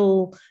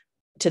still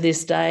to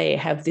this day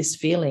have this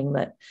feeling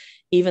that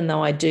even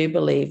though I do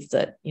believe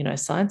that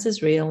science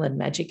is real and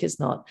magic is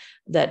not,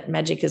 that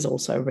magic is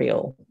also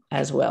real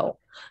as well.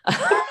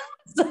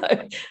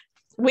 So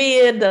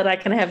weird that I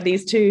can have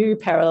these two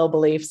parallel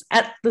beliefs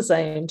at the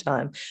same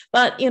time.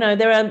 But,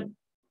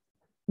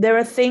 there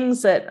are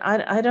things that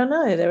I don't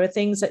know. There are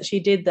things that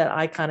she did that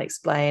I can't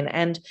explain.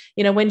 And,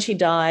 when she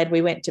died,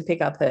 we went to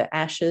pick up her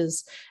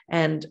ashes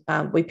and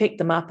we picked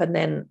them up. And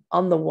then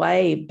on the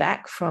way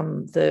back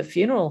from the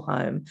funeral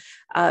home,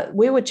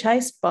 we were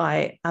chased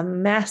by a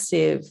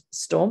massive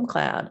storm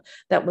cloud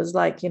that was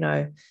like,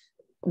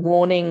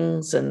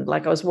 warnings, and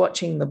like I was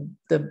watching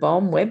the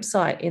bomb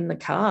website in the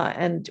car,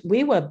 and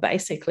we were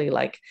basically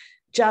like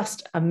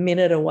just a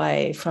minute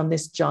away from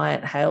this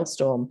giant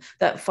hailstorm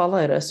that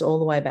followed us all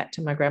the way back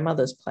to my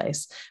grandmother's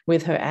place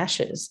with her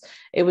ashes.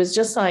 It was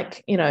just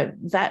like,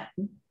 that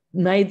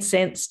made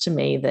sense to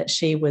me that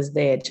she was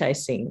there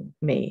chasing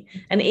me.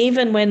 And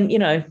even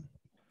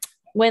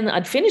when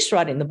I'd finished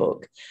writing the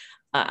book,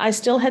 I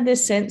still had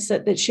this sense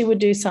that she would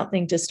do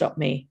something to stop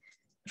me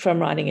from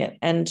writing it.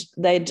 And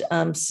they'd,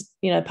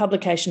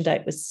 publication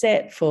date was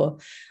set for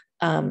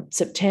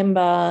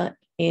September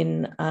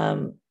in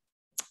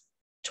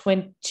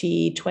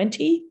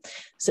 2020,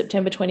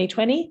 September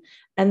 2020.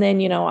 And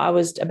then, I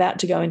was about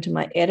to go into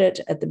my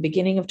edit at the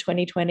beginning of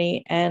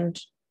 2020 and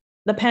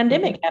the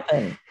pandemic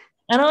happened.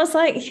 And I was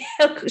like,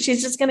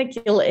 she's just going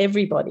to kill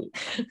everybody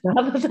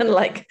rather than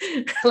like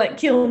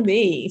kill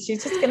me.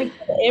 She's just going to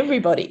kill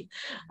everybody.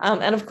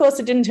 And of course,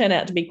 it didn't turn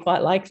out to be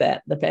quite like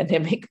that, the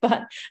pandemic.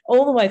 But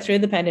all the way through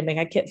the pandemic,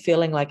 I kept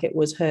feeling like it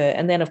was her.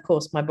 And then, of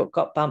course, my book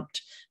got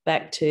bumped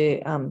back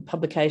to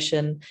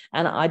publication.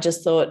 And I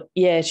just thought,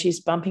 yeah, she's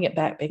bumping it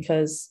back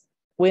because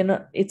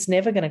it's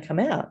never going to come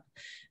out.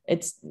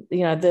 It's,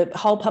 the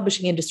whole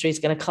publishing industry is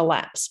going to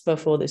collapse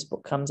before this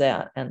book comes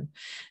out, and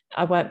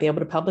I won't be able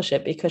to publish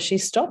it because she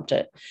stopped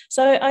it.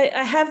 So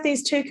I have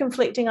these two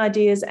conflicting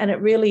ideas, and it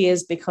really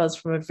is because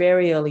from a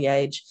very early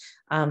age,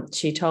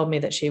 she told me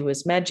that she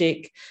was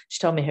magic. She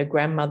told me her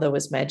grandmother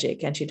was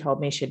magic, and she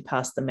told me she'd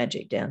pass the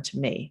magic down to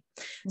me.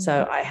 Mm-hmm.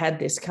 So I had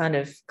this kind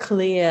of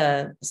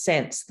clear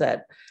sense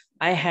that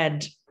I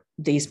had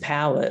these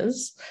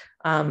powers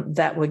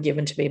that were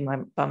given to me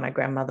by my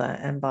grandmother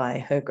and by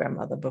her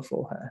grandmother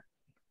before her.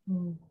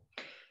 Mm.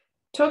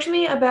 Talk to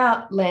me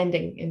about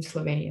landing in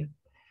Slovenia.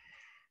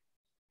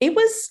 It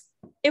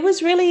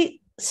was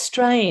really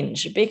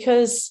strange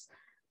because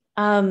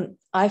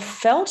I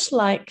felt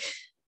like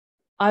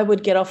I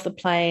would get off the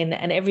plane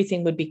and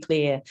everything would be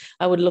clear.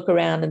 I would look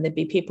around and there'd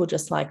be people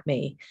just like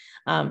me,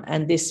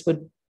 and this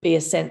would be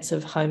a sense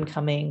of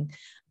homecoming.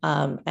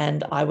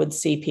 And I would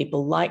see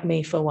people like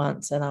me for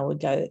once, and I would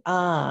go,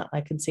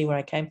 I can see where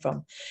I came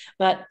from.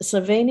 But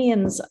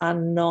Slovenians are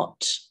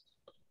not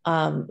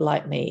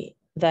like me.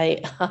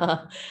 They're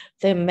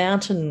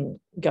mountain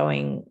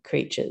going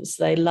creatures.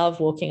 They love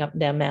walking up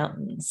and down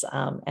mountains,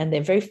 and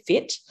they're very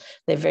fit.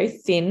 They're very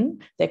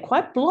thin. They're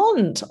quite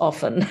blonde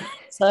often.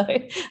 So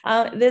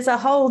there's a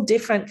whole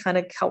different kind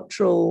of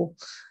cultural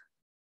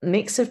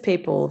mix of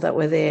people that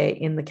were there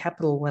in the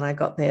capital when I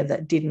got there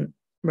that didn't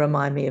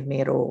remind me of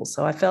me at all.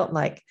 So I felt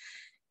like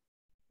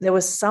there were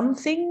some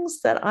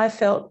things that I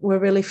felt were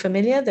really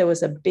familiar. There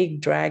was a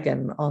big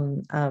dragon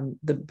on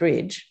the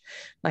bridge,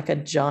 like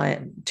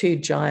two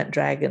giant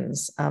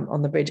dragons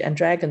on the bridge, and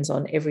dragons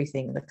on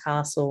everything, the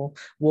castle,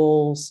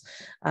 walls.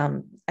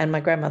 And my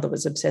grandmother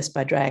was obsessed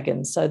by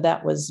dragons. So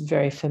that was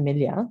very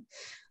familiar.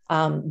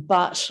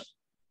 But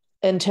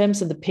in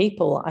terms of the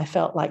people, I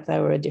felt like they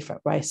were a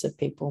different race of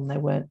people and they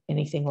weren't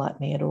anything like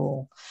me at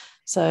all.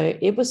 So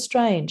it was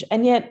strange.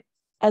 And yet,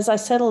 as I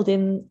settled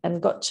in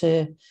and got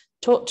to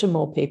talk to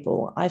more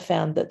people, I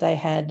found that they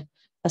had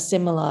a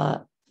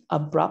similar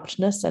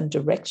abruptness and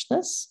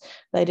directness.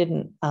 They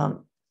didn't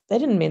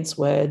mince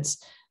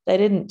words. They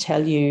didn't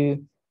tell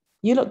you,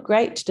 you look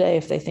great today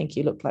if they think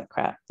you look like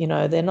crap.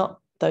 They're not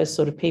those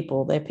sort of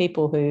people. They're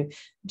people who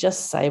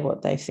just say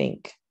what they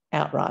think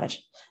outright.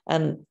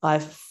 And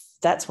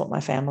that's what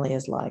my family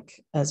is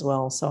like as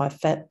well. So I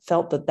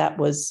felt that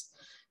was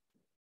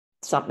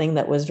something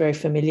that was very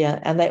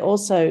familiar. And they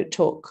also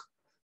talk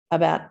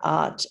about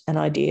art and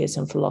ideas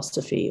and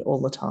philosophy all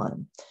the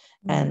time.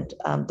 And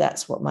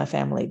that's what my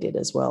family did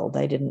as well.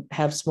 They didn't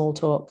have small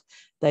talk.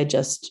 They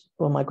just,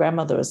 when my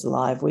grandmother was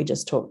alive, we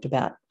just talked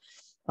about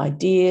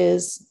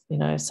ideas,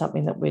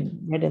 something that we'd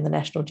read in the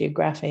National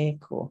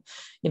Geographic, or,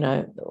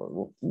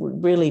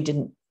 really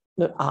didn't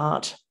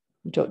art.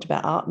 We talked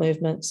about art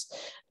movements.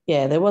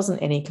 Yeah, there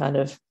wasn't any kind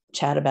of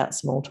chat about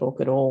small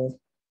talk at all.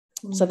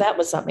 So that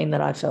was something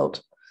that I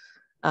felt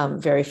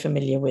very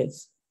familiar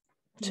with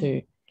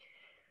too.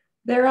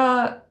 There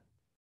are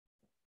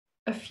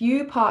a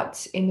few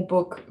parts in the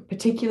book,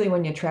 particularly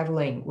when you're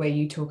traveling, where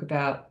you talk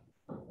about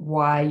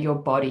why your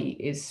body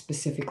is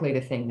specifically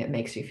the thing that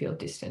makes you feel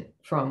distant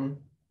from,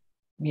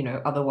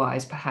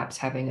 otherwise perhaps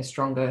having a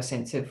stronger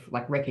sense of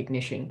like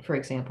recognition, for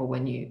example,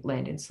 when you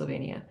land in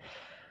Slovenia.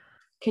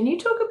 Can you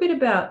talk a bit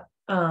about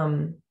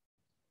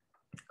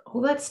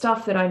all that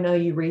stuff that I know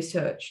you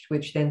researched,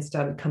 which then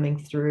started coming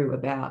through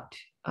about,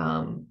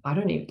 I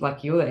don't even,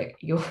 like you're the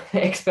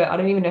expert. I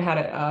don't even know how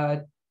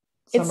to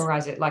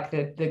summarize it, like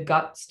the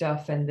gut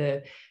stuff and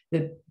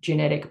the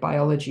genetic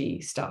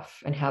biology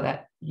stuff, and how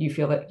that you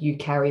feel that you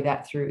carry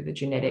that through the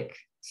genetic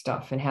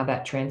stuff and how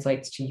that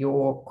translates to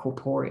your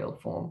corporeal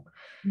form.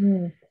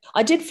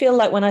 I did feel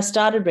like when I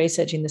started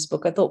researching this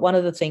book, I thought one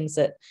of the things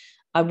that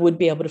I would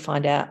be able to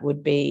find out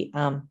would be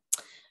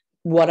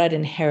what I'd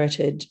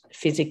inherited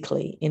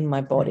physically in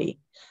my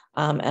body.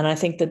 And I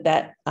think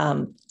that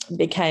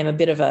became a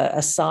bit of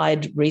a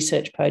side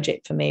research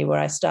project for me, where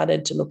I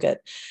started to look at,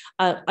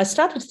 I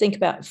started to think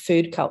about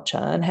food culture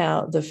and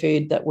how the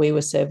food that we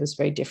were served was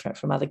very different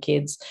from other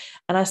kids.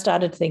 And I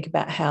started to think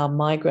about how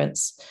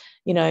migrants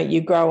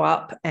you grow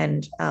up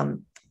and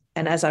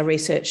as I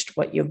researched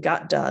what your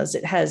gut does,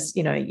 it has,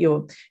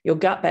 your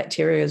gut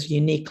bacteria is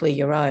uniquely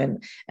your own,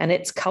 and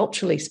it's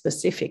culturally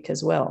specific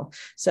as well.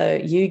 So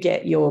you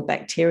get your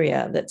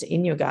bacteria that's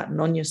in your gut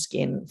and on your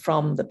skin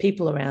from the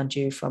people around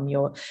you, from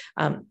your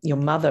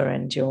mother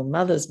and your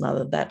mother's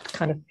mother. That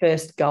kind of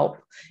first gulp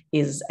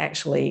is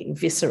actually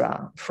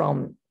viscera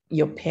from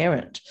your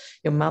parent,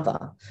 your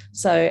mother.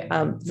 So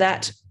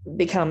that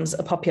becomes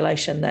a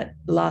population that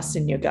lasts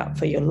in your gut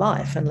for your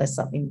life, unless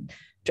something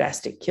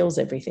drastic kills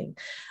everything.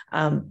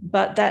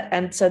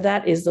 So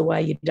that is the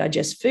way you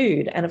digest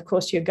food. And of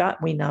course, your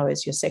gut, we know,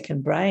 is your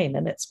second brain,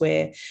 and it's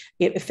where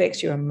it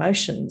affects your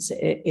emotions.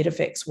 It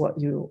affects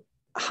what you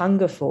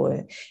hunger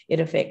for. It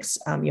affects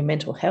your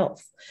mental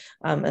health.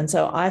 And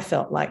so I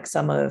felt like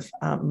some of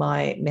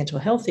my mental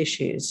health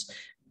issues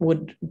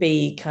would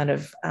be kind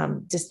of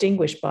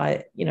distinguished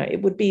by,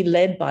 it would be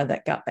led by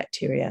that gut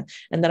bacteria,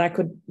 and that I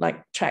could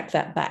track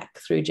that back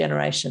through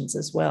generations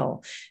as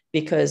well,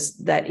 because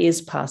that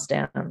is passed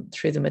down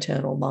through the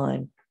maternal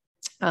line.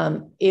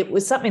 It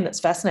was something that's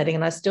fascinating,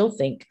 and I still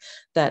think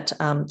that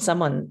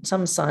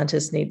some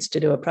scientist needs to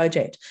do a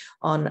project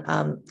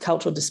on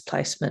cultural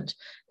displacement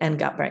and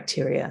gut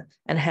bacteria,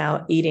 and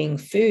how eating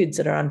foods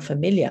that are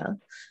unfamiliar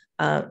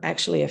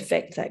actually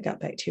affect that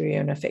gut bacteria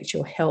and affect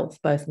your health,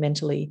 both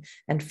mentally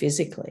and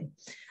physically.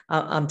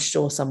 I'm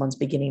sure someone's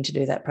beginning to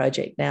do that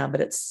project now, but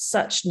it's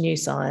such new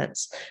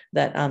science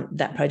that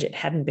that project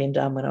hadn't been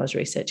done when I was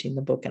researching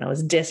the book, and I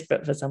was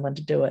desperate for someone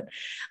to do it.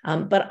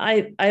 But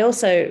I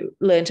also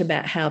learned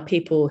about how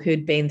people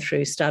who'd been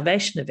through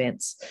starvation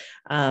events,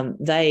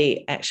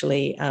 they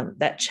actually,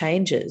 that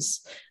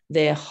changes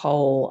their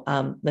whole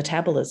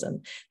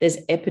metabolism. There's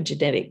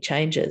epigenetic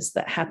changes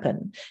that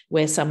happen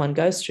where someone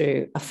goes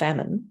through a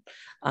famine,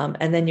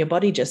 and then your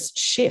body just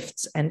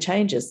shifts and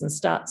changes and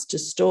starts to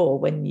store.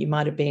 When you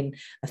might have been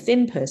a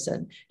thin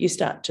person, you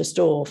start to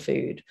store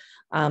food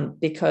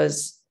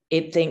because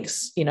it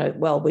thinks,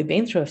 well, we've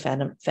been through a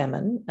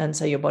famine, and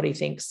so your body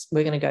thinks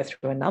we're going to go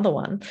through another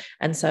one.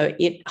 And so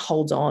it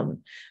holds on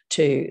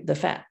to the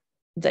fat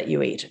that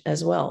you eat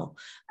as well.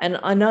 And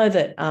I know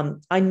that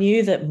I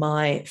knew that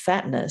my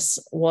fatness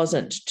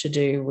wasn't to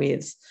do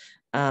with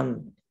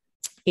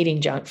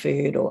eating junk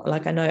food, or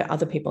I know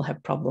other people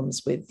have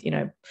problems with,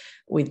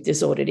 with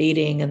disordered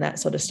eating and that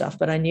sort of stuff.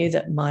 But I knew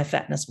that my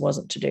fatness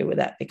wasn't to do with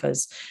that,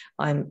 because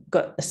I've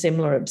got a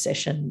similar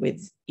obsession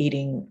with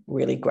eating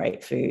really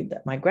great food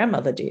that my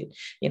grandmother did.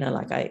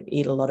 I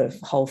eat a lot of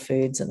whole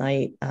foods, and I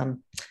eat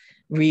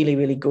really,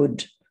 really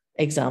good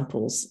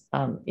examples,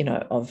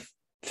 of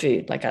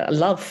food. I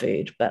love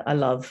food, but I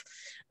love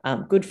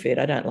good food.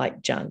 I don't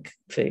like junk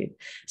food.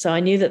 So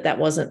I knew that that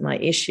wasn't my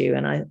issue.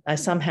 And I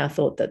somehow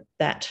thought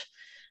that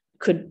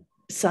could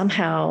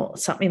somehow,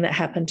 something that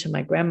happened to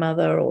my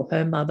grandmother or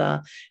her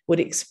mother would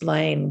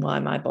explain why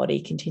my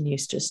body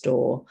continues to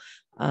store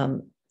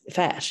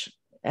fat.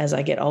 As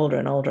I get older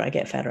and older, I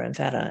get fatter and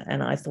fatter.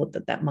 And I thought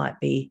that that might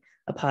be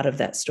a part of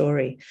that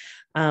story.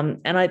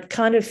 And I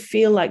kind of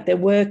feel like there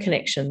were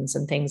connections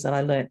and things that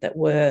I learned that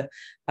were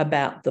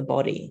about the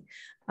body.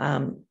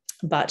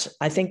 But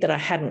I think that I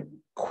hadn't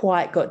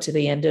quite got to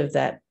the end of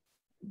that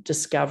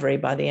discovery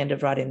by the end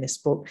of writing this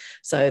book.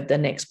 So the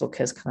next book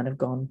has kind of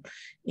gone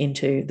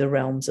into the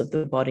realms of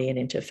the body and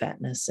into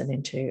fatness and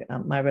into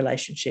my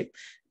relationship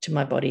to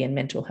my body and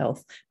mental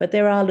health. But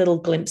there are little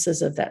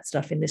glimpses of that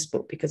stuff in this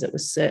book, because it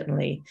was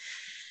certainly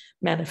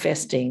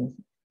manifesting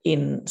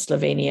in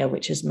Slovenia,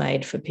 which is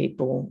made for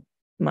people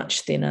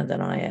much thinner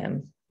than I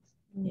am.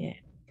 Yeah.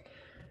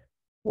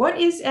 What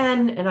is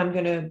and I'm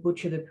going to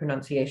butcher the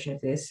pronunciation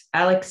of this,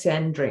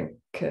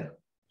 Alexandrinka?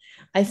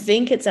 I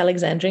think it's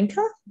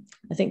Alexandrinka.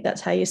 I think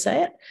that's how you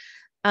say it.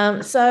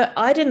 So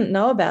I didn't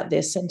know about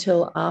this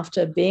until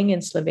after being in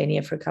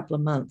Slovenia for a couple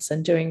of months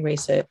and doing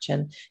research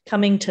and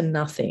coming to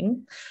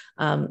nothing,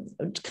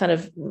 kind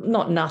of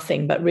not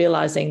nothing, but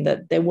realizing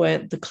that there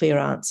weren't the clear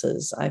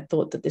answers. I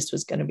thought that this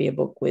was going to be a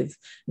book with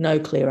no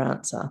clear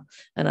answer,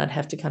 and I'd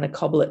have to kind of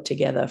cobble it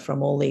together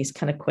from all these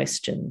kind of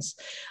questions.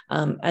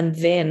 And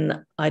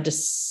then I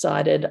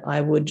decided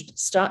I would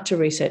start to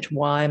research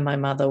why my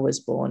mother was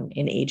born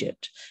in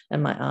Egypt,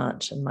 and my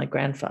aunt and my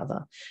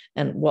grandfather,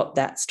 and what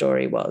that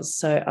story was.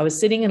 So I was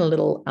sitting in a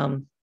little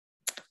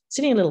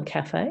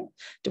cafe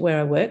where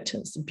I worked.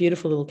 It's a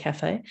beautiful little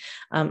cafe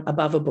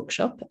above a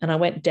bookshop. And I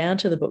went down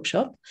to the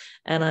bookshop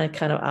and I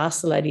kind of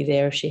asked the lady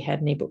there if she had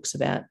any books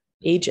about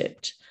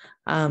Egypt.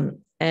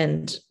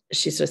 And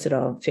she sort of said,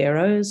 oh,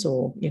 pharaohs,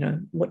 or,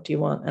 what do you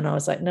want? And I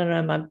was like,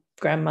 no, my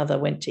grandmother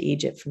went to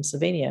Egypt from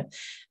Slovenia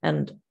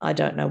and I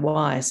don't know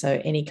why.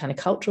 So any kind of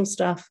cultural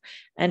stuff.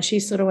 And she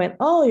sort of went,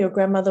 oh, your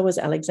grandmother was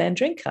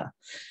Alexandrinka.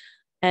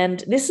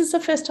 And this is the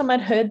first time I'd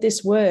heard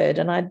this word,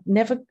 and I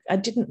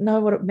didn't know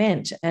what it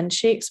meant. And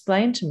she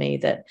explained to me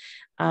that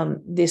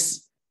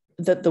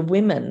that the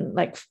women,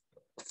 like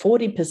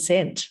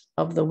 40%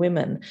 of the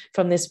women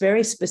from this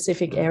very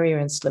specific area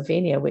in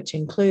Slovenia, which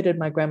included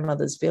my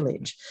grandmother's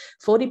village,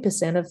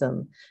 40% of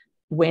them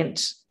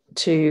went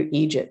to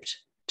Egypt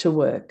to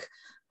work,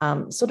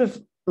 sort of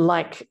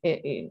like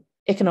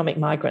economic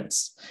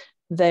migrants.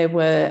 There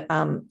were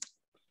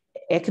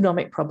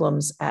economic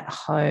problems at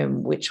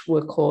home, which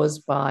were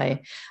caused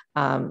by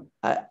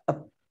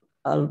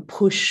a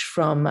push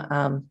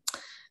from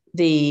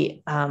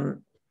the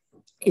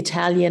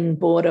Italian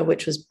border,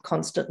 which was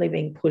constantly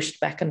being pushed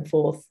back and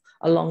forth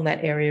along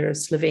that area of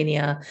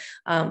Slovenia.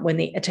 When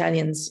the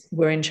Italians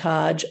were in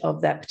charge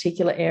of that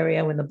particular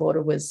area, when the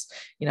border was,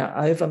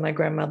 over my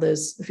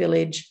grandmother's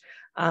village,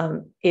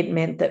 it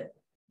meant that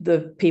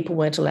the people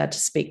weren't allowed to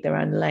speak their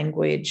own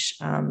language,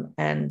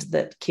 and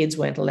that kids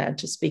weren't allowed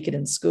to speak it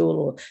in school,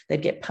 or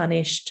they'd get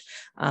punished,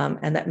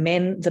 and that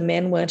the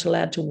men weren't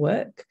allowed to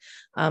work.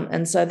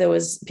 And so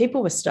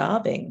people were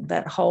starving.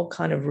 That whole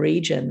kind of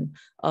region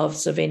of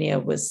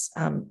Slovenia was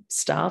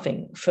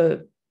starving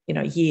for,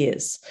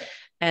 years.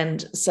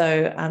 And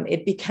so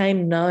it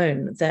became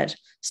known that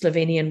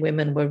Slovenian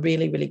women were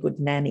really, really good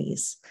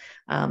nannies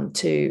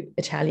to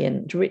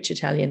rich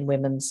Italian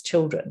women's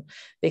children,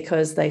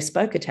 because they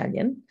spoke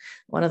Italian.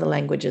 One of the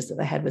languages that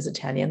they had was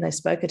Italian. They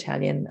spoke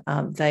Italian.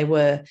 They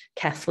were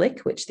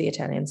Catholic, which the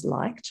Italians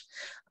liked,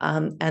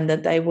 and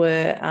that they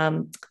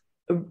were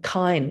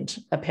kind,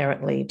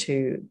 apparently,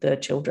 to the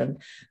children.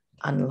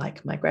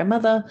 Unlike my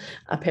grandmother,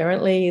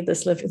 apparently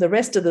the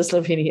rest of the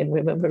Slovenian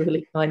women were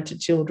really kind to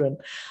children.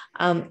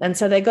 And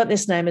so they got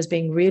this name as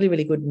being really,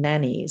 really good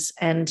nannies.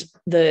 And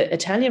the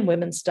Italian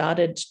women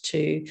started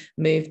to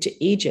move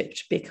to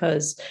Egypt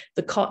because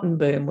the cotton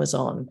boom was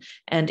on,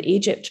 and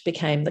Egypt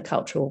became the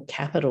cultural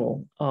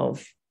capital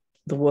of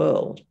the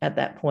world at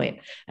that point.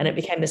 And it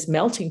became this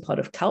melting pot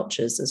of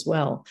cultures as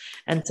well.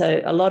 And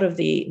so a lot of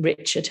the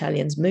rich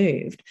Italians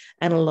moved,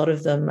 and a lot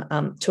of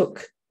them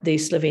took the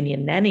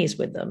Slovenian nannies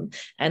with them,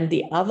 and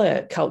the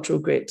other cultural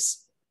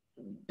groups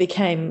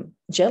became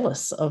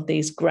jealous of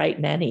these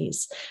great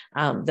nannies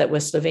that were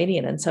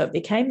Slovenian. And so it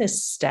became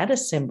this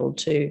status symbol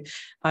to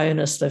own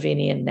a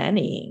Slovenian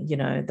nanny,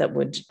 that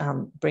would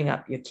bring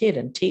up your kid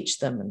and teach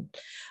them.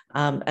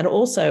 And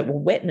also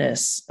wet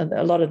nurse.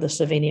 A lot of the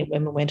Slovenian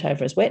women went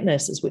over as wet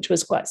nurses, which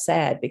was quite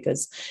sad,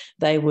 because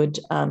they would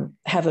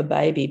have a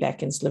baby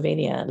back in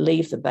Slovenia,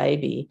 leave the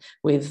baby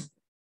with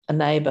a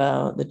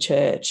neighbour, the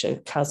church, a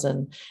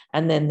cousin,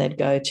 and then they'd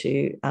go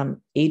to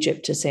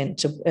Egypt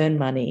to earn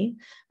money,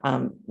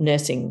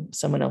 nursing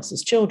someone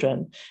else's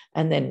children,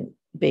 and then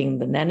being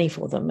the nanny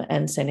for them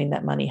and sending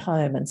that money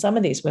home. And some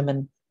of these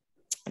women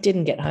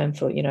didn't get home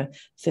for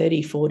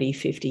 30, 40,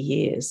 50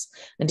 years,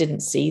 and didn't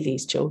see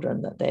these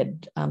children that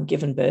they'd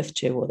given birth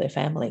to, or their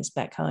families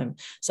back home.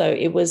 So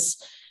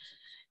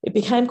it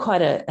became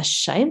quite a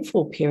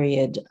shameful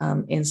period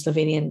in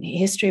Slovenian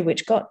history,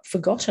 which got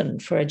forgotten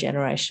for a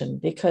generation,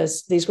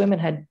 because these women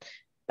had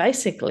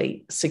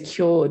basically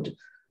secured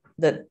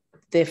that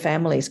their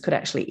families could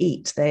actually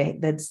eat.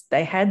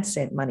 They had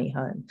sent money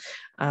home.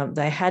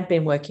 They had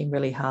been working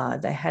really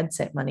hard. They had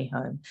sent money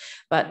home.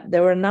 But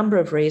there were a number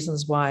of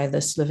reasons why the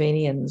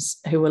Slovenians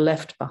who were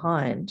left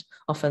behind,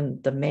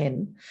 often the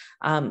men,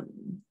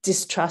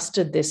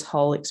 distrusted this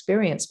whole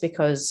experience,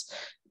 because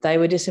they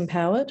were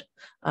disempowered.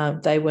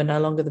 They were no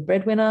longer the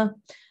breadwinner.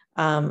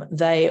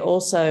 They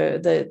also,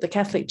 the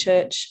Catholic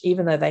Church,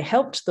 even though they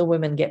helped the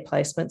women get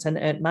placements and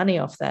earned money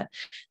off that,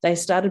 they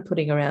started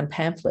putting around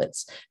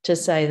pamphlets to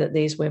say that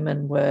these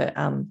women were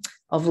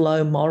of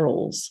low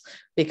morals,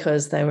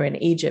 because they were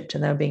in Egypt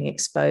and they were being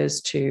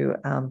exposed to,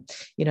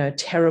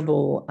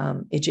 terrible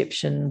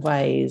Egyptian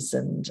ways,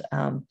 and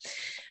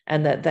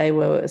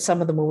that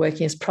some of them were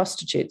working as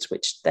prostitutes,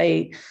 which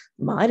they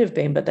might have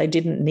been, but they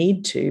didn't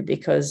need to,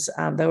 because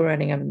they were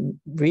earning a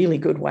really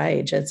good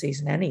wage as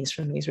these nannies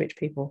from these rich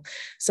people.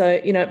 So,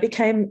 it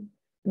became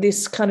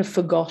this kind of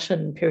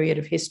forgotten period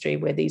of history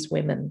where these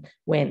women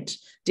went,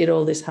 did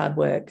all this hard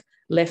work,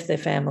 left their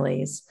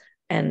families,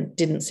 and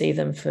didn't see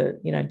them for,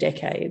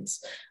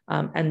 decades.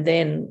 And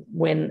then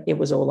when it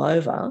was all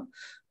over,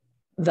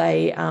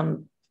 they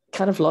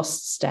kind of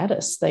lost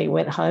status. They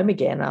went home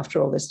again after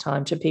all this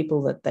time to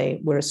people that they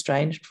were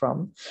estranged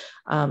from.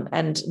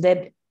 And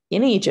then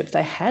in Egypt,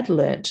 they had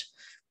learnt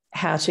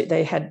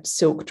they had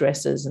silk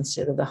dresses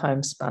instead of the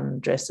homespun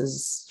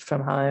dresses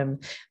from home.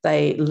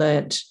 They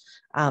learnt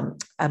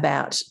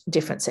about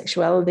different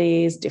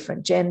sexualities,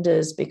 different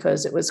genders,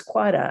 because it was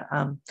quite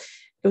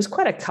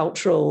a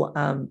cultural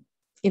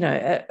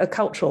a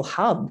cultural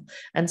hub.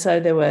 And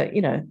so there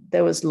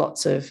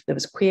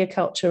was queer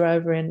culture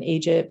over in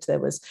Egypt. There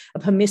was a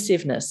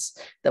permissiveness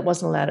that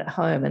wasn't allowed at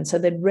home. And so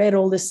they'd read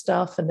all this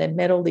stuff, and they'd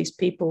met all these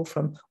people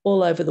from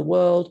all over the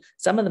world.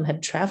 Some of them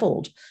had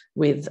traveled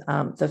with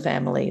the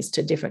families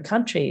to different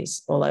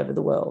countries all over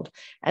the world.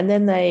 And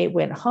then they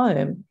went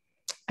home,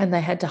 and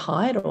they had to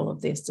hide all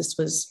of this. This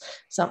was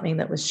something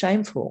that was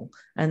shameful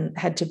and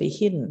had to be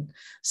hidden.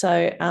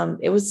 So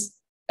it was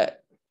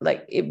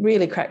it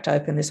really cracked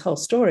open this whole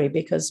story,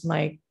 because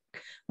my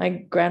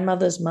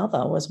grandmother's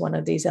mother was one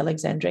of these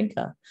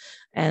Alexandrinka,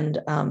 and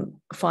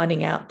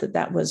finding out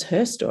that was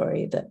her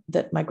story,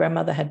 that my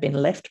grandmother had been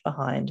left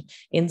behind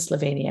in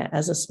Slovenia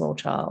as a small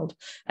child,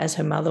 as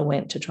her mother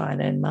went to try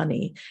and earn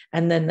money,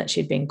 and then that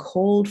she'd been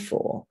called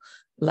for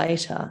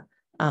later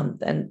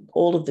and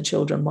all of the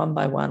children, one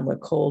by one, were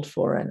called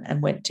for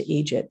and went to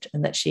Egypt,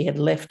 and that she had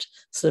left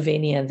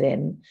Slovenia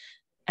then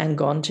and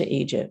gone to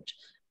Egypt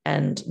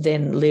and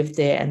then lived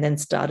there and then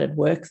started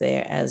work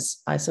there as,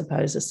 I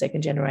suppose, a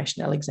second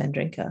generation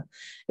Alexandrinka.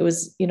 It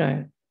was,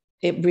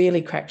 it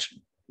really cracked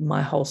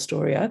my whole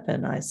story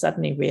open. I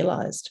suddenly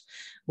realized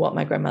what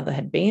my grandmother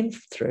had been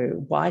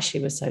through, why she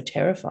was so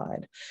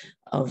terrified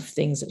of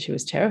things that she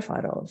was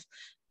terrified of,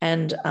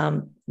 and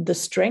the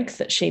strength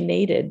that she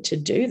needed to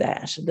do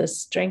that, the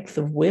strength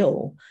of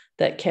will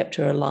that kept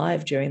her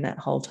alive during that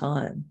whole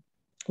time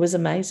was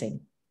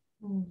amazing.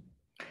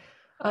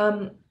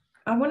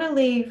 I want to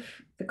leave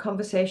the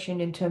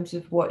conversation in terms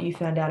of what you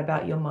found out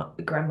about your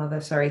grandmother,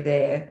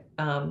 there,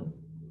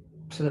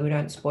 so that we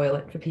don't spoil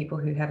it for people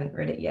who haven't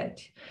read it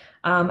yet.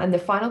 And the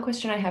final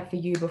question I have for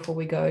you before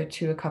we go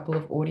to a couple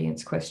of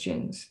audience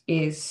questions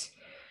is,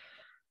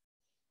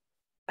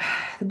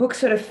 the book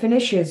sort of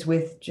finishes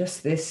with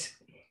just this,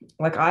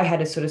 like, I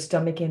had a sort of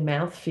stomach in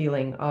mouth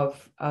feeling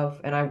of,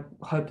 and I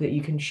hope that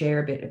you can share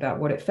a bit about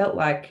what it felt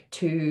like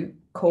to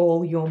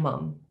call your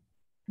mum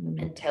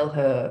and tell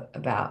her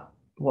about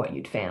what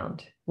you'd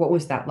found. What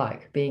was that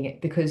like, being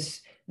it?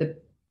 Because the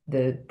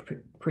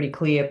pretty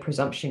clear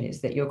presumption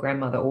is that your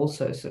grandmother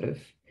also sort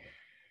of,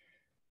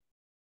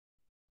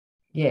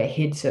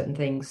 hid certain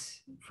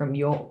things from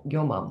your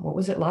mum. What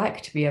was it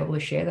like to be able to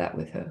share that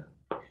with her?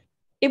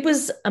 It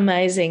was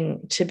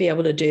amazing to be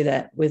able to do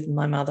that with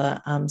my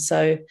mother.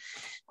 So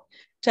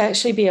to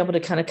actually be able to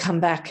kind of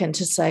come back and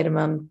to say to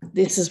Mum,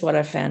 this is what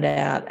I found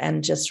out,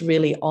 and just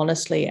really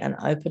honestly and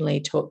openly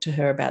talk to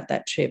her about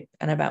that trip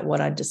and about what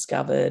I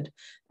discovered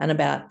and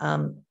about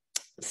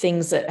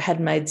things that had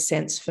made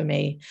sense for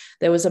me.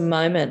 There was a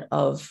moment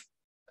of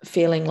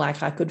feeling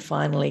like I could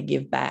finally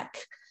give back.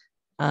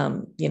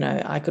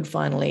 I could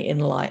finally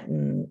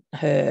enlighten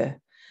her.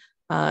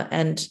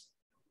 And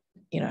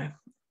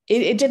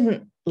it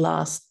didn't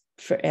last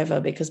forever,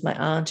 because my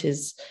aunt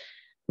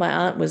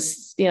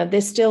was,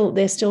 they're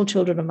still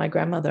children of my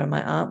grandmother, and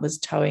my aunt was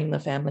towing the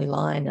family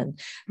line and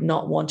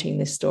not wanting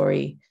this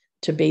story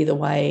to be the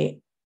way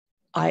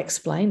I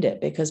explained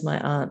it, because my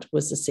aunt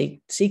was a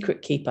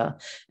secret keeper,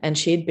 and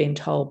she'd been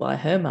told by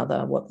her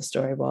mother what the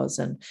story was,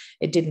 and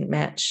it didn't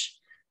match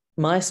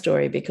my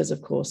story because,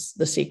 of course,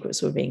 the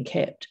secrets were being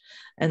kept.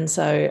 And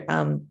so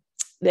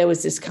there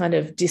was this kind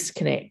of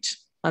disconnect,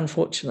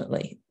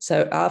 unfortunately.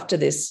 So after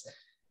this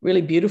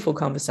really beautiful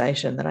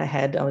conversation that I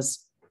had, I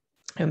was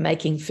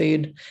making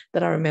food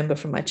that I remember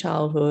from my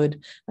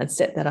childhood. I'd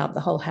set that up.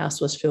 The whole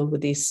house was filled with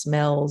these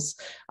smells.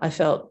 I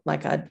felt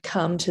like I'd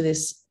come to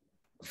this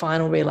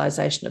final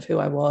realization of who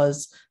I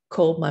was,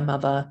 called my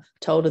mother,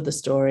 told her the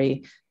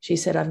story. She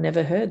said, I've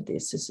never heard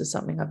this. This is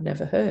something I've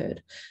never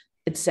heard.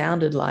 It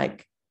sounded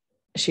like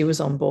she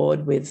was on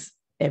board with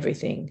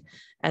everything.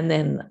 And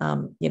then,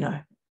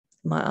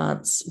 my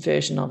aunt's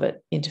version of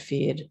it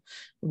interfered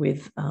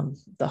with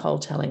the whole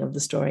telling of the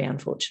story,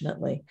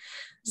 unfortunately.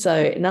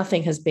 So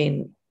nothing has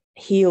been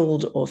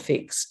healed or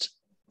fixed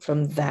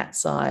from that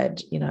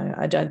side.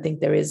 I don't think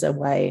there is a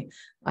way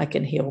I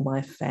can heal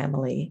my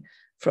family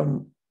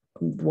from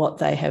what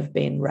they have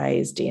been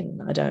raised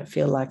in. I don't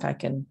feel like I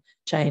can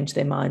change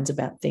their minds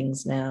about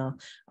things now.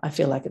 I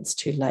feel like it's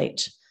too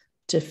late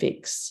to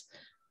fix.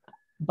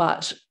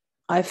 But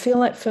I feel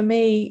like for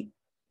me,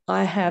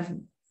 I have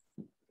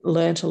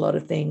learnt a lot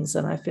of things,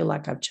 and I feel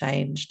like I've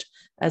changed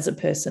as a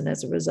person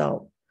as a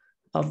result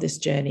of this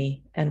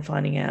journey and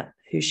finding out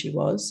who she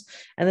was.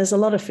 And there's a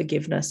lot of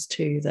forgiveness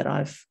too that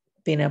I've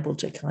been able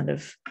to kind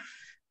of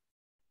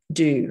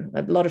do,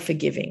 a lot of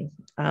forgiving,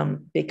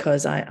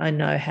 because I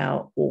know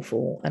how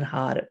awful and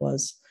hard it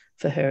was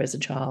for her as a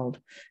child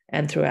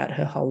and throughout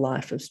her whole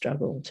life of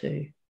struggle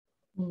too.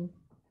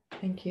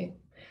 Thank you.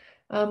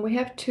 We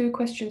have 2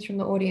 questions from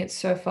the audience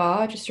so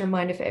far. Just a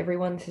reminder for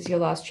everyone, this is your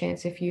last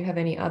chance if you have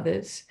any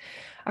others.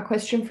 A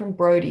question from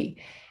Brody.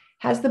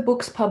 Has the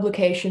book's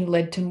publication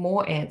led to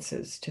more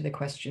answers to the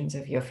questions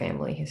of your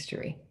family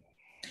history?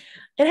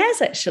 It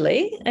has,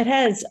 actually. It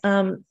has.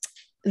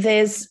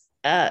 There's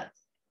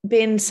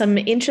been some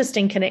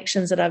interesting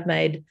connections that I've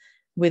made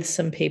with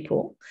some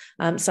people.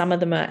 Some of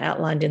them are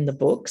outlined in the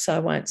book, so I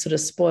won't sort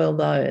of spoil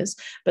those,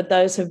 but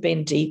those have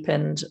been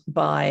deepened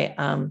by,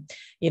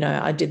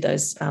 I did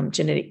those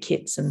genetic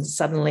kits, and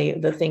suddenly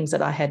the things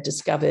that I had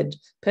discovered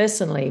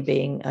personally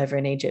being over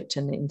in Egypt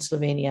and in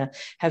Slovenia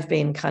have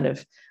been kind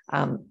of,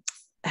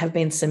 have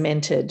been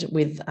cemented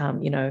with,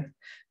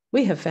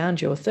 we have found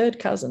your third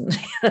cousin.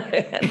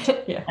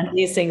 And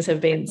these things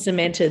have been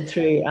cemented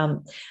through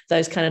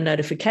those kind of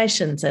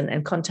notifications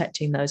and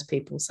contacting those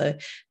people. So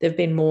there's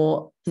been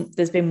more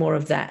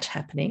of that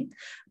happening.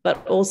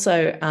 But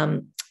also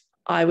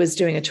I was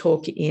doing a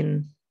talk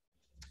in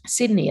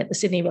Sydney at the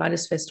Sydney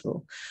Writers'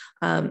 Festival.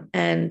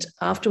 And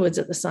afterwards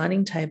at the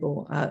signing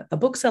table, a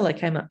bookseller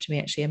came up to me,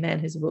 actually a man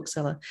who's a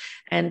bookseller,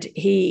 and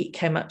he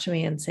came up to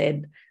me and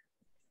said,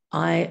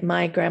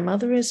 my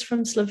grandmother is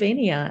from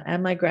Slovenia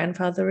and my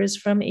grandfather is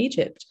from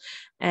Egypt.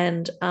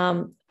 And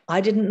I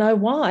didn't know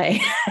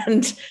why.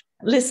 And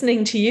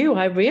listening to you,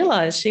 I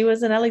realized she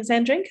was an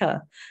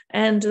Alexandrinka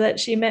and that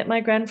she met my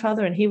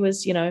grandfather and he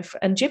was,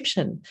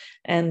 Egyptian.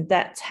 And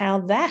that's how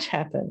that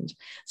happened.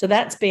 So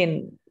that's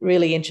been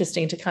really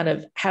interesting to kind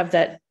of have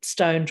that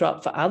stone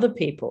drop for other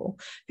people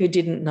who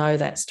didn't know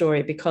that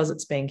story because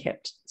it's being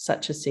kept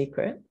such a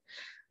secret.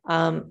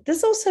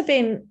 There's also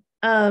been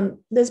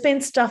there's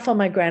been stuff on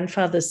my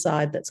grandfather's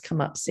side that's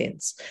come up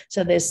since.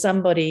 So there's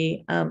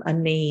somebody, a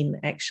Kneen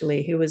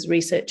actually, who was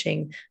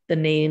researching the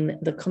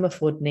Kneen, the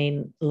Comerford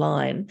Kneen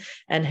line,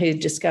 and who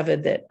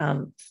discovered that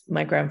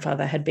my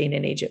grandfather had been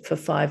in Egypt for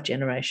 5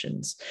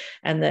 generations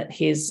and that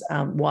his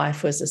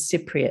wife was a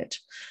Cypriot.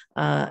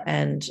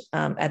 And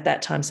at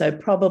that time, so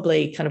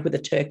probably kind of with a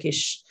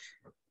Turkish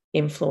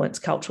influence,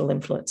 cultural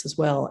influence as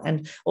well,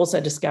 and also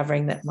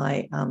discovering that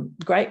my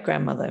great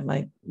grandmother,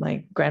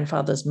 my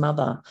grandfather's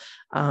mother,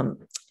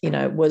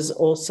 was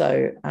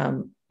also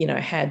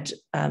had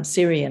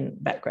Syrian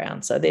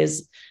background. So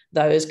there's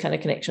those kind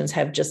of connections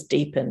have just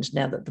deepened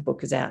now that the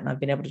book is out, and I've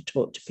been able to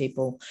talk to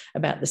people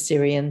about the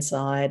Syrian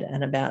side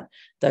and about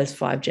those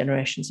 5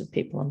 generations of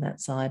people on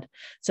that side.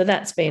 So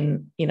that's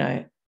been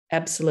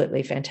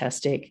absolutely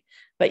fantastic.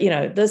 But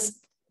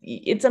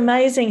it's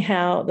amazing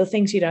how the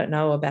things you don't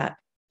know about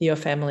your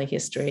family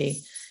history.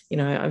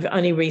 I've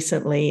only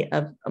recently,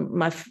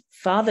 my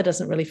father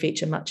doesn't really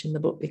feature much in the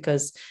book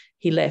because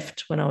he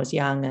left when I was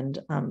young and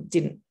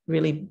didn't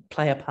really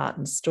play a part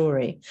in the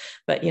story.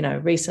 But,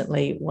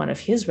 recently one of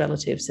his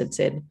relatives had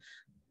said,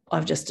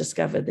 I've just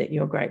discovered that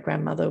your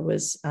great-grandmother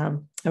was a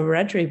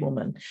Wiradjuri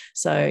woman.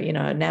 So,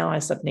 now I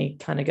suddenly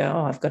kind of go,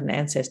 oh, I've got an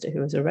ancestor who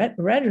was a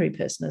Wiradjuri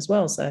person as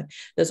well. So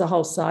there's a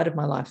whole side of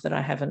my life that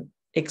I haven't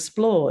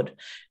explored,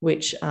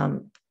 which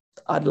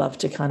I'd love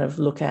to kind of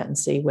look at and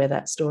see where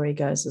that story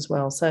goes as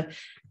well. So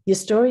your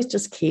stories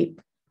just keep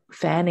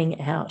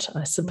fanning out,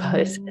 I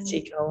suppose, as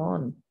you go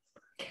on.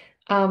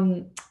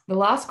 The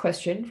last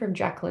question from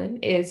Jacqueline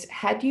is,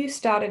 had you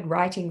started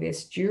writing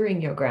this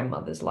during your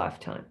grandmother's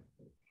lifetime?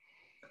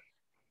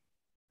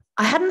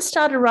 I hadn't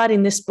started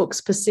writing this book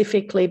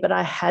specifically, but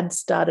I had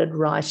started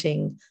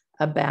writing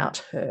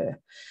about her.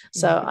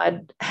 So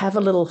I'd have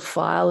a little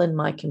file in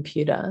my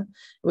computer,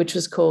 which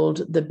was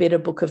called The Bitter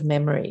Book of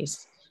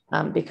Memories.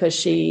 Because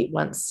she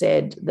once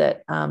said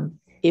that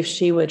if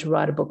she were to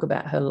write a book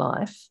about her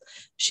life,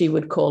 she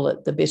would call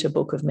it The Bitter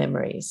Book of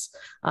Memories.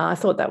 I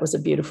thought that was a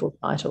beautiful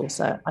title.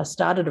 So I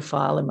started a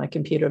file in my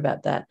computer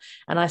about that,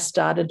 and I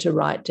started to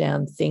write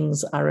down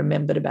things I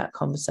remembered about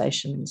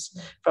conversations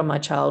from my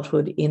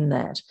childhood in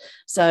that.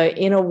 So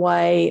in a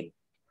way,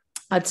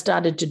 I'd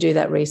started to do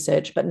that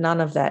research, but none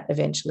of that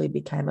eventually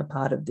became a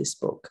part of this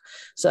book.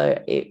 So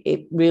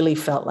it really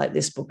felt like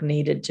this book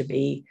needed to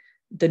be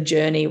the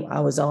journey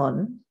I was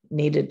on,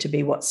 needed to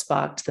be what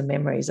sparked the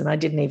memories. And I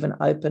didn't even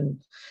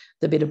open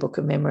the Bitter Book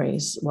of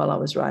Memories while I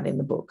was writing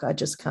the book. I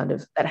just kind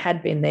of, that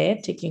had been there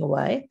ticking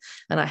away,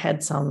 and I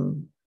had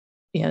some,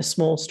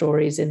 small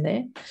stories in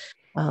there,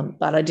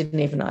 but I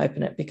didn't even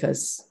open it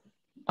because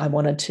I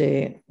wanted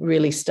to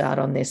really start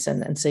on this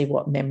and see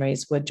what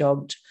memories were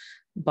jogged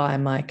by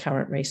my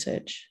current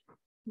research.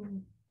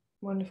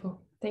 Wonderful.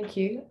 Thank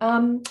you.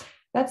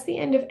 That's the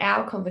end of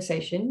our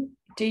conversation.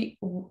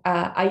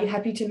 Are you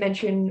happy to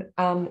mention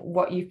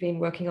what you've been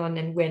working on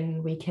and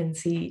when we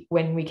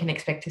can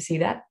expect to see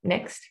that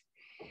next?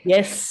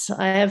 Yes,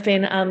 I have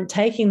been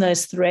taking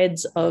those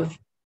threads of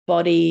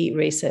body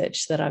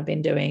research that I've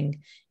been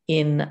doing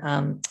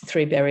in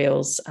 3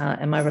 burials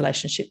and my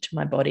relationship to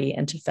my body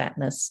and to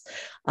fatness,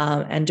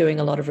 and doing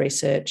a lot of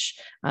research.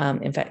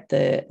 In fact,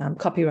 the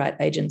copyright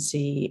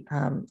agency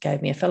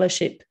gave me a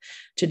fellowship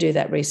to do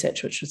that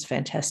research, which was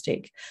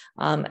fantastic.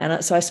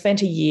 And so I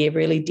spent a year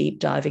really deep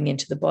diving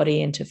into the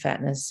body, into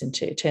fatness,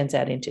 it turns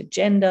out into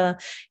gender,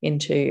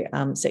 into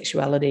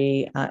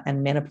sexuality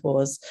and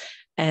menopause.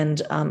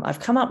 And I've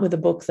come up with a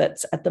book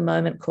that's at the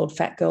moment called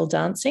Fat Girl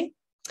Dancing.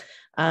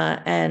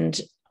 And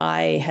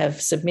I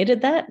have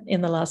submitted that in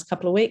the last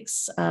couple of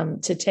weeks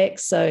to tech.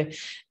 So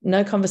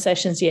no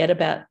conversations yet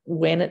about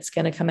when it's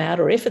going to come out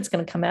or if it's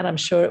going to come out. I'm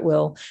sure it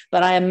will.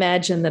 But I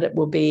imagine that it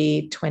will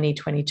be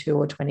 2022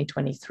 or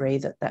 2023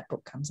 that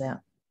book comes out.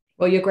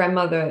 Well, your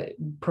grandmother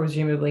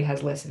presumably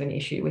has less of an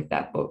issue with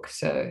that book,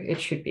 so it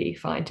should be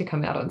fine to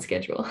come out on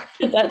schedule.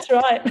 That's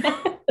right.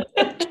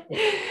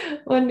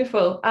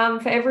 Wonderful.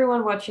 For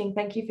everyone watching,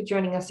 thank you for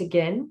joining us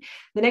again.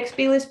 The next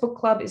B-List Book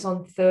Club is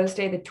on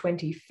Thursday, the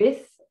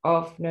 25th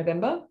of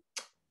November.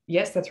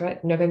 Yes, that's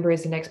right. November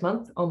is the next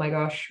month. Oh my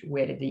gosh,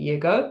 where did the year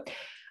go?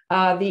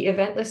 The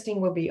event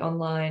listing will be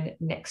online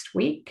next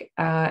week.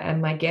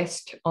 And my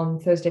guest on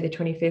Thursday, the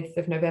 25th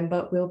of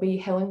November will be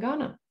Helen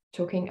Garner,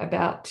 talking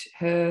about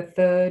her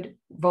 3rd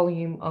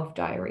volume of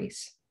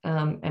diaries.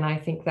 And I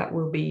think that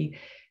will be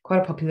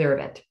quite a popular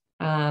event.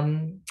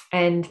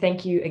 And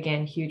thank you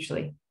again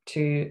hugely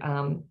to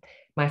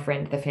my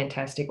friend, the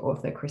fantastic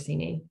author, Krissy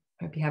Kneen.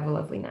 Hope you have a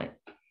lovely night.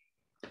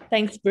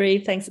 Thanks,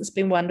 Bree. Thanks. It's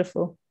been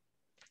wonderful.